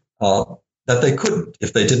 that they couldn't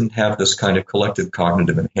if they didn't have this kind of collective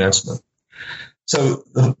cognitive enhancement. So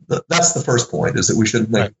that's the first point, is that we should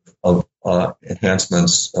think of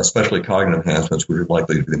enhancements, especially cognitive enhancements, which are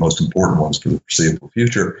likely to be the most important ones for the foreseeable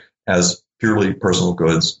future, as purely personal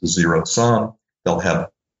goods, zero sum. They'll have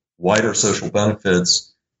wider social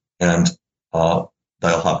benefits, and they'll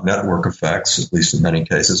have network effects, at least in many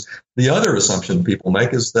cases. The other assumption people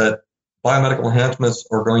make is that biomedical enhancements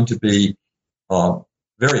are going to be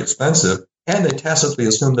very expensive, and they tacitly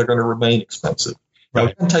assume they're going to remain expensive. Now,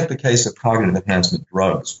 we can take the case of cognitive enhancement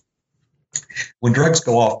drugs. When drugs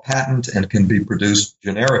go off patent and can be produced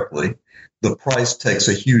generically, the price takes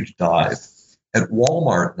a huge dive. At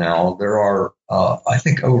Walmart now, there are, I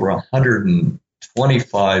think, over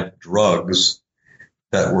 125 drugs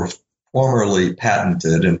that were formerly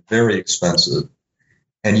patented and very expensive,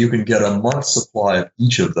 and you can get a month's supply of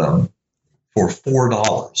each of them for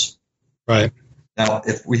 $4. Right. Now,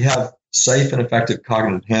 if we have safe and effective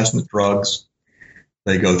cognitive enhancement drugs,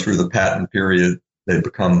 they go through the patent period, they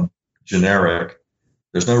become generic.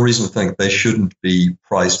 There's no reason to think they shouldn't be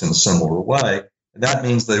priced in a similar way. And that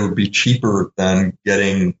means they would be cheaper than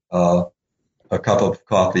getting a cup of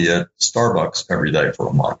coffee at Starbucks every day for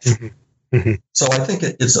a month. Mm-hmm. Mm-hmm. So I think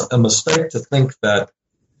it's a mistake to think that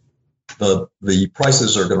the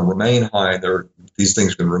prices are going to remain high. These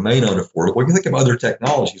things are going to remain unaffordable. You think of other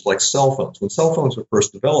technologies like cell phones. When cell phones were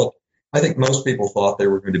first developed, I think most people thought they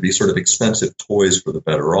were going to be sort of expensive toys for the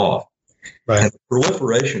better off. Right. And the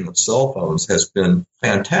proliferation of cell phones has been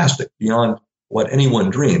fantastic, beyond what anyone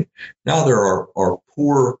dreamed. Now there are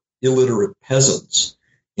poor, illiterate peasants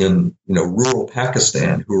in rural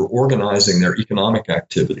Pakistan who are organizing their economic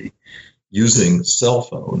activity using cell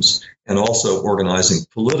phones and also organizing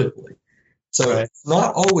politically. So Right. It's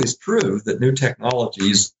not always true that new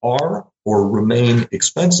technologies are or remain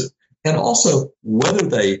expensive. And also, whether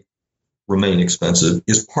they remain expensive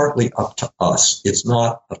is partly up to us. It's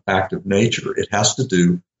not a fact of nature. It has to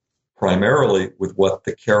do primarily with what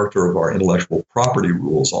the character of our intellectual property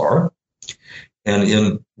rules are. And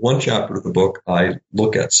in one chapter of the book, I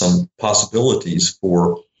look at some possibilities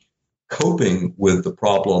for coping with the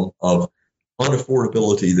problem of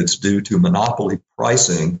unaffordability that's due to monopoly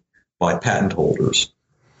pricing by patent holders.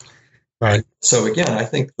 Right. So again, I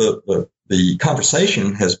think the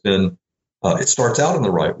conversation has been, it starts out in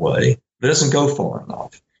the right way, but it doesn't go far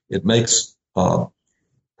enough. It makes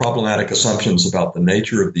problematic assumptions about the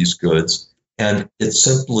nature of these goods, and it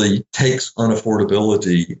simply takes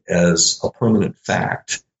unaffordability as a permanent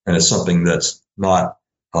fact and as something that's not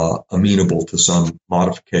amenable to some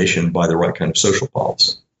modification by the right kind of social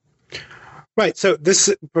policy. Right. So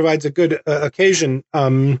this provides a good occasion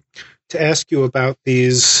to ask you about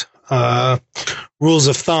these rules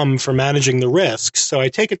of thumb for managing the risks. So I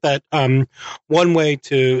take it that one way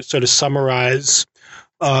to sort of summarize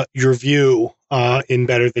your view in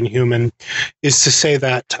Better Than Human is to say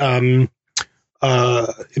that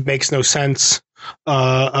it makes no sense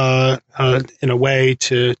in a way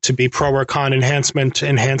to be pro or con enhancement.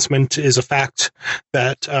 Enhancement is a fact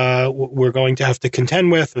that we're going to have to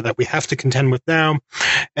contend with, or that we have to contend with now.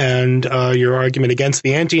 And your argument against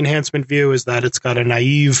the anti-enhancement view is that it's got a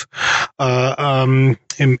naive, and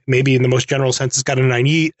maybe in the most general sense, it's got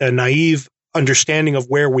a naive understanding of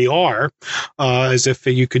where we are, as if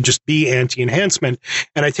you could just be anti-enhancement.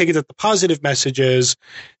 And I take it that the positive message is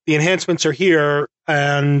the enhancements are here,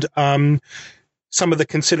 and some of the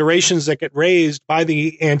considerations that get raised by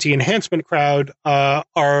the anti-enhancement crowd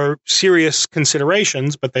are serious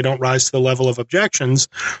considerations, but they don't rise to the level of objections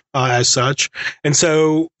as such. And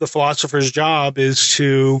so the philosopher's job is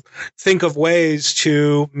to think of ways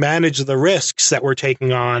to manage the risks that we're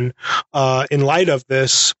taking on in light of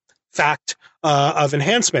this fact of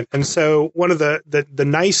enhancement. And so one of the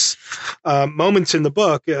nice moments in the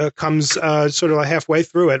book comes sort of halfway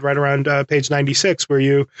through it, right around page 96, where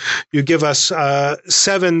you give us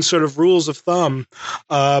 7 sort of rules of thumb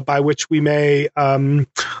by which we may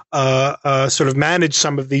sort of manage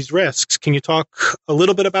some of these risks. Can you talk a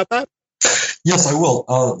little bit about that? Yes, I will.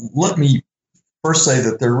 Let me first say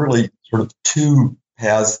that there are really sort of 2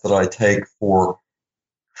 paths that I take for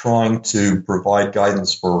trying to provide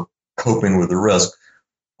guidance for coping with the risk.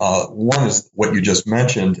 One is what you just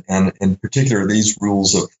mentioned, and in particular, these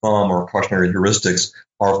rules of thumb or cautionary heuristics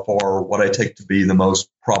are for what I take to be the most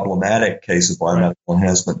problematic case of biomedical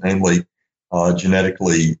enhancement, namely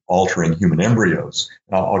genetically altering human embryos.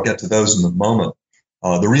 And I'll get to those in a moment.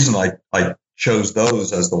 The reason I chose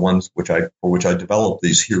those as the ones for which I developed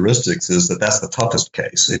these heuristics is that that's the toughest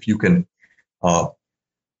case. If you can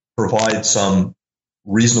provide some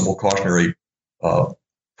reasonable cautionary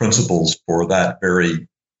principles for that very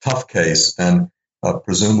tough case, and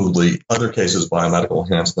presumably other cases of biomedical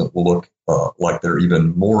enhancement will look like they're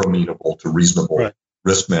even more amenable to reasonable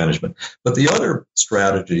risk management. But the other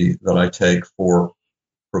strategy that I take for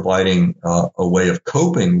providing a way of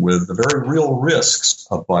coping with the very real risks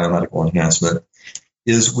of biomedical enhancement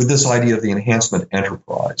is with this idea of the enhancement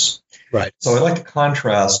enterprise. Right. So I'd like to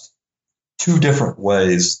contrast 2 different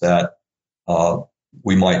ways that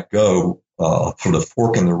we might go sort of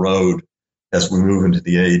fork in the road as we move into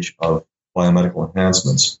the age of biomedical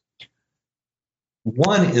enhancements.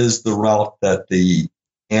 One is the route that the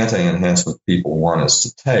anti-enhancement people want us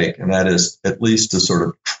to take, and that is at least to sort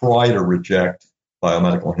of try to reject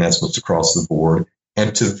biomedical enhancements across the board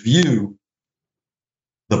and to view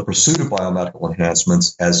the pursuit of biomedical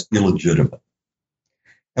enhancements as illegitimate.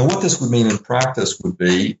 And what this would mean in practice would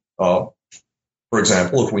be, for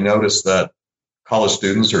example, if we notice that college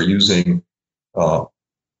students are using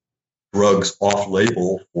drugs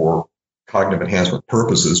off-label for cognitive enhancement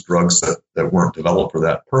purposes, drugs that weren't developed for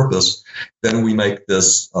that purpose, then we make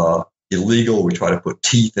this illegal. We try to put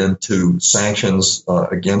teeth into sanctions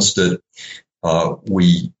against it.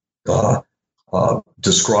 We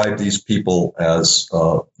describe these people as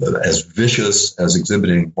vicious, as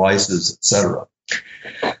exhibiting vices, etc.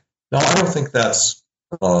 Now, I don't think that's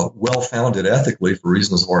well-founded ethically for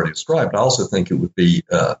reasons I've already described. I also think it would be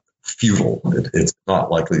futile. It's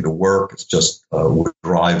not likely to work. It's just would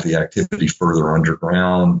drive the activity further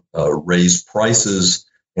underground, raise prices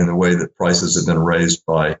in the way that prices have been raised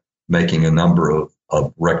by making a number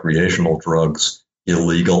of recreational drugs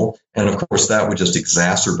illegal. And of course, that would just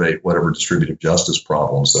exacerbate whatever distributive justice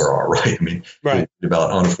problems there are, right? I mean, right.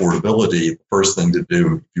 About unaffordability, the first thing to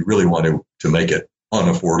do, if you really want to make it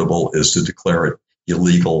unaffordable, is to declare it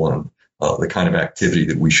illegal and the kind of activity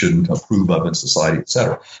that we shouldn't approve of in society, et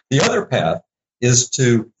cetera. The other path is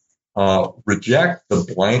to reject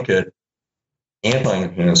the blanket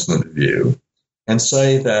anti-enhancement view and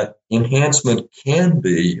say that enhancement can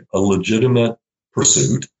be a legitimate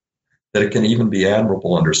pursuit, that it can even be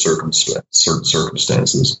admirable under certain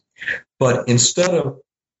circumstances. But instead of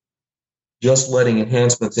just letting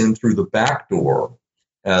enhancements in through the back door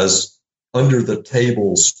as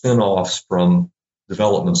under-the-table spin-offs from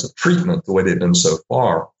developments of treatment the way they've been so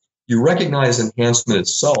far, you recognize enhancement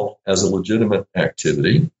itself as a legitimate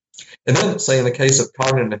activity. And then, say, in the case of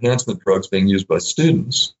cognitive enhancement drugs being used by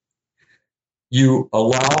students, you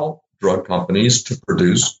allow drug companies to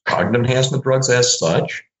produce cognitive enhancement drugs as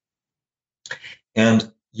such, and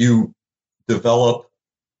you develop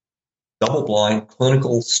double-blind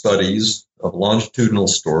clinical studies of longitudinal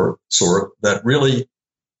sort that really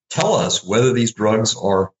tell us whether these drugs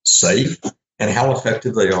are safe and how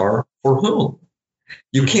effective they are for whom.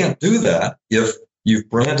 You can't do that if you've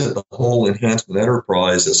branded the whole enhancement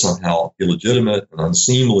enterprise as somehow illegitimate and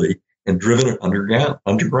unseemly and driven it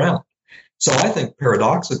underground. So I think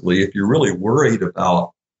paradoxically, if you're really worried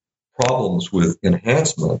about problems with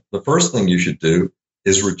enhancement, the first thing you should do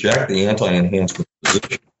is reject the anti-enhancement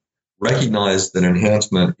position. Recognize that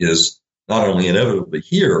enhancement is not only inevitably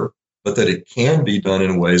here, but that it can be done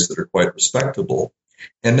in ways that are quite respectable.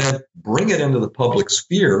 And then bring it into the public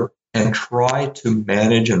sphere and try to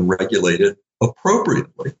manage and regulate it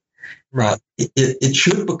appropriately. Right. It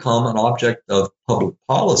should become an object of public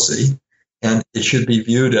policy, and it should be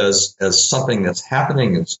viewed as something that's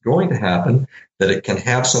happening, it's going to happen, that it can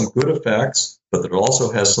have some good effects, but that it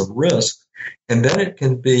also has some risk. And then it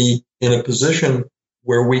can be in a position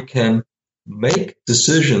where we can make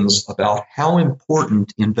decisions about how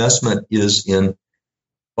important investment is in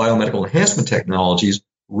biomedical enhancement technologies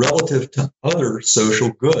relative to other social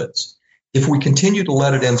goods. If we continue to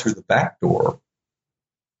let it in through the back door,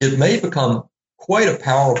 it may become quite a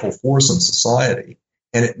powerful force in society,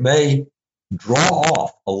 and it may draw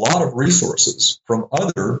off a lot of resources from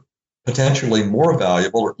other potentially more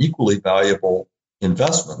valuable or equally valuable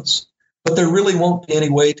investments. But there really won't be any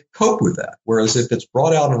way to cope with that. Whereas if it's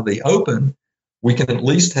brought out into the open, we can at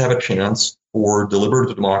least have a chance for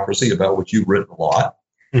deliberative democracy, about which you've written a lot,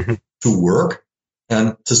 to work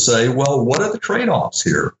and to say, well, what are the trade-offs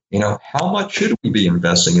here? How much should we be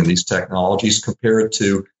investing in these technologies compared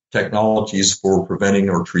to technologies for preventing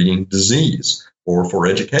or treating disease, or for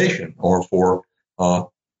education, or for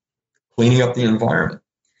cleaning up the environment?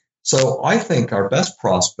 So I think our best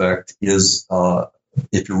prospect is,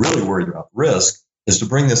 if you're really worried about risk, is to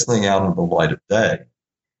bring this thing out into the light of day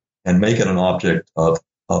and make it an object of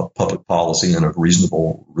public policy and of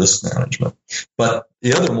reasonable risk management. But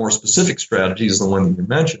the other more specific strategy is the one that you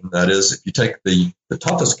mentioned. That is, if you take the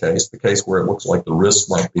toughest case, the case where it looks like the risk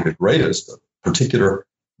might be the greatest, a particular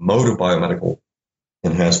mode of biomedical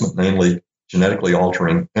enhancement, namely genetically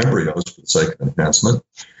altering embryos for the sake of enhancement,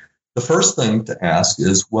 the first thing to ask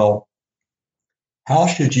is, well, how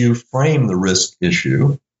should you frame the risk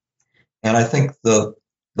issue? And I think the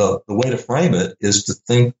way to frame it is to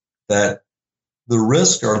think that the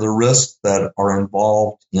risks are the risks that are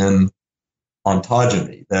involved in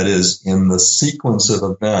ontogeny, that is, in the sequence of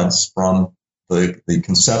events from the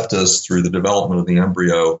conceptus through the development of the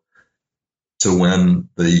embryo to when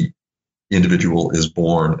the individual is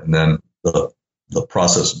born, and then the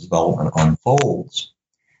process of development unfolds.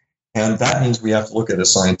 And that means we have to look at it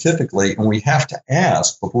scientifically, and we have to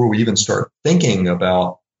ask, before we even start thinking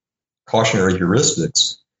about cautionary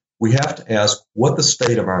heuristics, we have to ask what the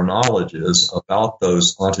state of our knowledge is about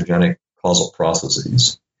those ontogenic causal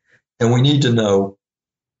processes. And we need to know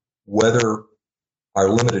whether our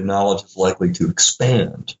limited knowledge is likely to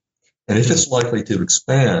expand. And if it's likely to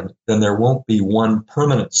expand, then there won't be one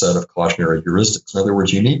permanent set of cautionary heuristics. In other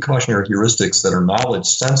words, you need cautionary heuristics that are knowledge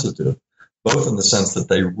sensitive, both in the sense that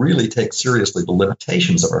they really take seriously the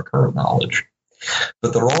limitations of our current knowledge,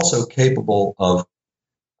 but they're also capable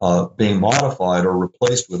of being modified or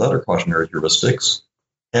replaced with other cautionary heuristics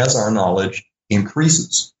as our knowledge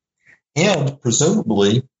increases. And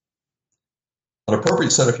presumably, an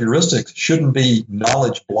appropriate set of heuristics shouldn't be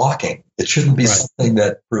knowledge blocking. It shouldn't be something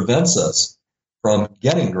that prevents us from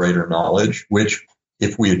getting greater knowledge, which,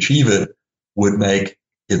 if we achieve it, would make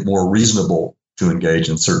it more reasonable to engage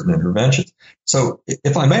in certain interventions. So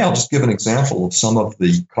if I may, I'll just give an example of some of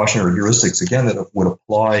the cautionary heuristics, again, that would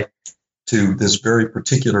apply to this very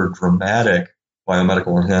particular dramatic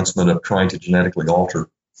biomedical enhancement of trying to genetically alter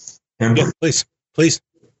embryos. Yeah, please.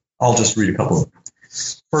 I'll just read a couple of them.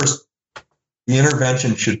 First, the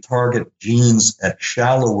intervention should target genes at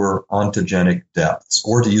shallower ontogenic depths,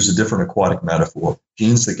 or to use a different aquatic metaphor,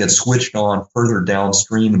 genes that get switched on further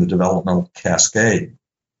downstream in the developmental cascade.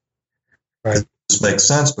 Right. This makes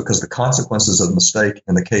sense because the consequences of a mistake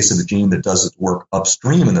in the case of a gene that does its work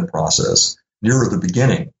upstream in the process, nearer the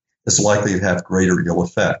beginning, is likely to have greater ill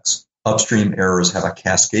effects. Upstream errors have a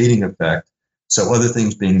cascading effect, so other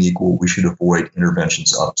things being equal, we should avoid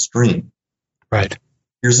interventions upstream. Right.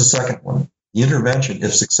 Here's the second one. The intervention,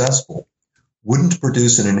 if successful, wouldn't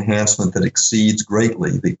produce an enhancement that exceeds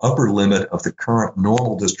greatly the upper limit of the current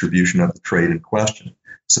normal distribution of the trait in question.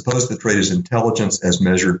 Suppose the trait is intelligence as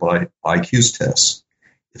measured by IQ tests.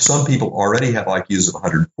 If some people already have IQs of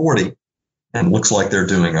 140 and looks like they're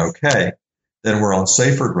doing okay, then we're on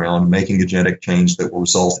safer ground making a genetic change that will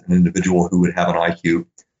result in an individual who would have an IQ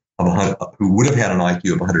of who would have had an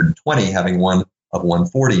IQ of 120 having one of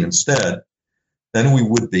 140 instead. Then we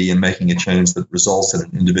would be in making a change that results in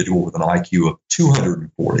an individual with an IQ of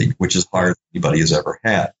 240, which is higher than anybody has ever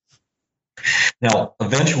had. Now,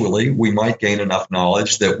 eventually, we might gain enough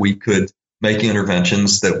knowledge that we could make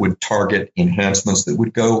interventions that would target enhancements that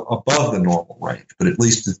would go above the normal range. But at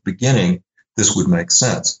least at the beginning, this would make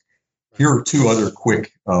sense. Here are two other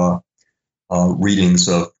quick readings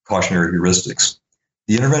of cautionary heuristics.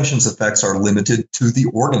 The intervention's effects are limited to the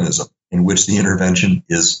organism in which the intervention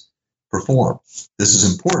is performed. This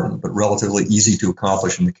is important, but relatively easy to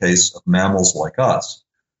accomplish in the case of mammals like us.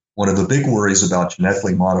 One of the big worries about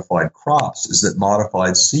genetically modified crops is that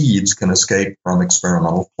modified seeds can escape from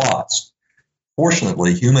experimental plots.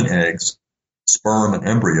 Fortunately, human eggs, sperm, and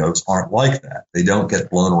embryos aren't like that. They don't get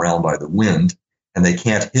blown around by the wind, and they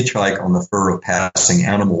can't hitchhike on the fur of passing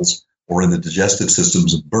animals or in the digestive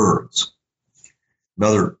systems of birds.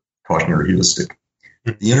 Another cautionary heuristic.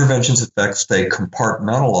 The intervention's effects stay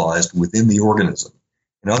compartmentalized within the organism.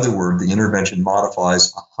 In other words, the intervention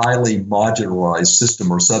modifies a highly modularized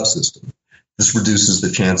system or subsystem. This reduces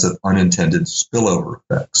the chance of unintended spillover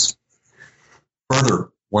effects. Further,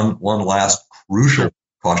 one last crucial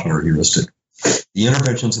cautionary heuristic. The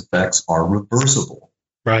intervention's effects are reversible.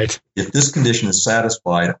 Right. If this condition is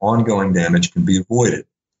satisfied, ongoing damage can be avoided.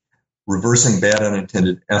 Reversing bad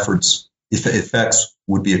unintended effects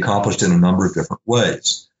would be accomplished in a number of different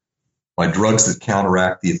ways. By drugs that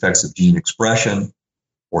counteract the effects of gene expression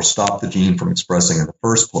or stop the gene from expressing in the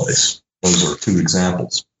first place. Those are two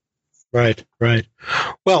examples. Right.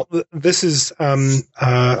 Well, this is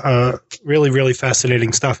really, really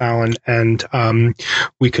fascinating stuff, Alan, and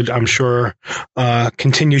we could, I'm sure,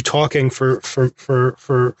 continue talking for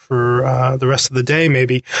the rest of the day,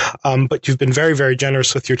 maybe. But you've been very, very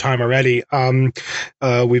generous with your time already.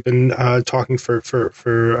 We've been talking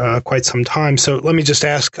for quite some time. So let me just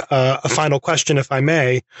ask a final question, if I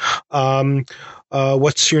may.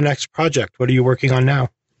 What's your next project? What are you working on now?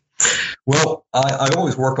 Well, I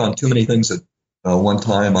always work on too many things at one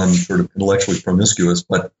time. I'm sort of intellectually promiscuous,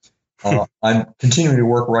 but I'm continuing to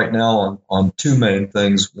work right now on two main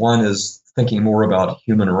things. One is thinking more about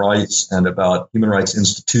human rights and about human rights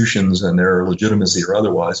institutions and their legitimacy or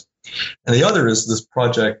otherwise. And the other is this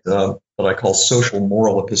project that I call social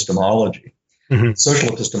moral epistemology. Mm-hmm.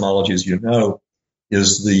 Social epistemology, as you know,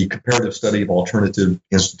 is the comparative study of alternative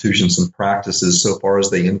institutions and practices so far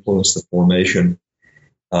as they influence the formation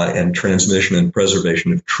and transmission and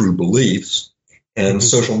preservation of true beliefs. And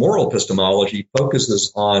social moral epistemology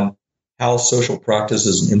focuses on how social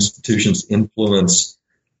practices and institutions influence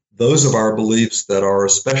those of our beliefs that are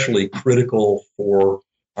especially critical for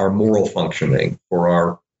our moral functioning, for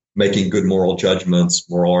our making good moral judgments,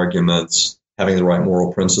 moral arguments, having the right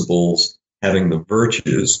moral principles, having the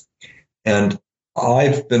virtues. And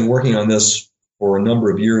I've been working on this for a number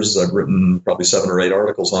of years. I've written probably 7 or 8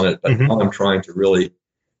 articles on it, but now I'm trying to really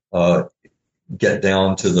get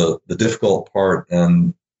down to the difficult part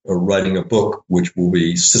and writing a book which will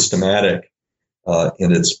be systematic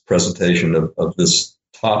in its presentation of this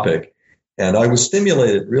topic. And I was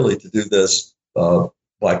stimulated really to do this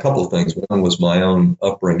by a couple of things. One was my own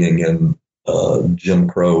upbringing in Jim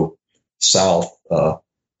Crow South.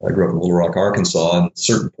 I grew up in Little Rock, Arkansas, and at a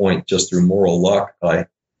certain point, just through moral luck, I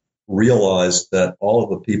realized that all of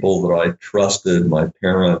the people that I trusted, my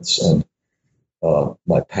parents and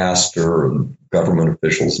my pastor and government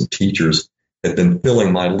officials and teachers, had been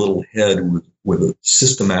filling my little head with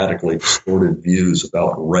systematically distorted views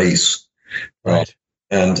about race. Right.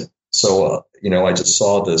 And so, I just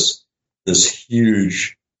saw this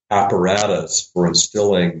huge apparatus for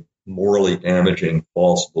instilling morally damaging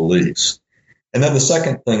false beliefs. And then the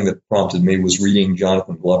second thing that prompted me was reading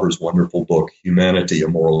Jonathan Glover's wonderful book, Humanity, A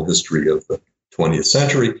Moral History of the 20th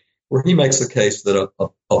Century, where he makes the case that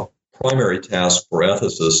a primary task for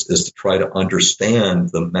ethicists is to try to understand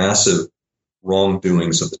the massive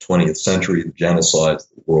wrongdoings of the 20th century, the genocides,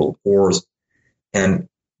 the world wars, and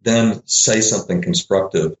then say something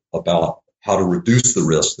constructive about how to reduce the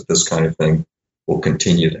risk that this kind of thing will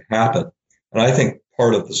continue to happen. And I think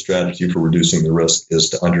part of the strategy for reducing the risk is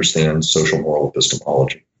to understand social moral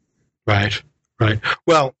epistemology. Right.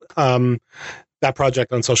 Well, that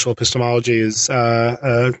project on social epistemology is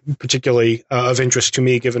particularly of interest to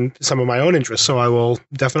me, given some of my own interests. So I will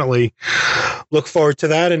definitely look forward to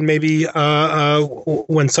that. And maybe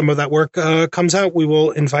when some of that work comes out, we will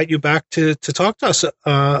invite you back to talk to us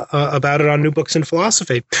about it on New Books in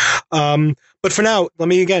Philosophy. But for now, let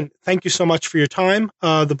me again thank you so much for your time.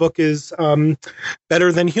 The book is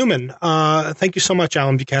Better Than Human. Thank you so much,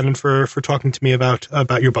 Alan Buchanan, for talking to me about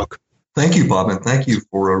your book. Thank you, Bob, and thank you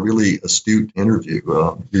for a really astute interview.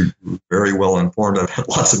 You're very well informed. I've had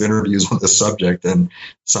lots of interviews on this subject, and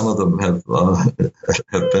some of them have been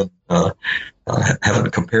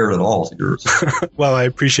haven't compared at all to yours. Well, I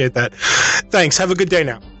appreciate that. Thanks. Have a good day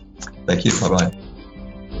now. Thank you. Bye-bye.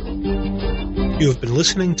 You have been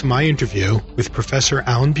listening to my interview with Professor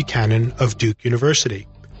Alan Buchanan of Duke University.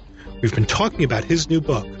 We've been talking about his new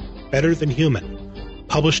book, Better Than Human,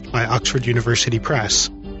 published by Oxford University Press.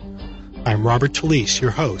 I'm Robert Talisse,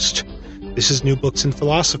 your host. This is New Books in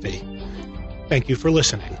Philosophy. Thank you for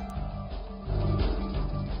listening.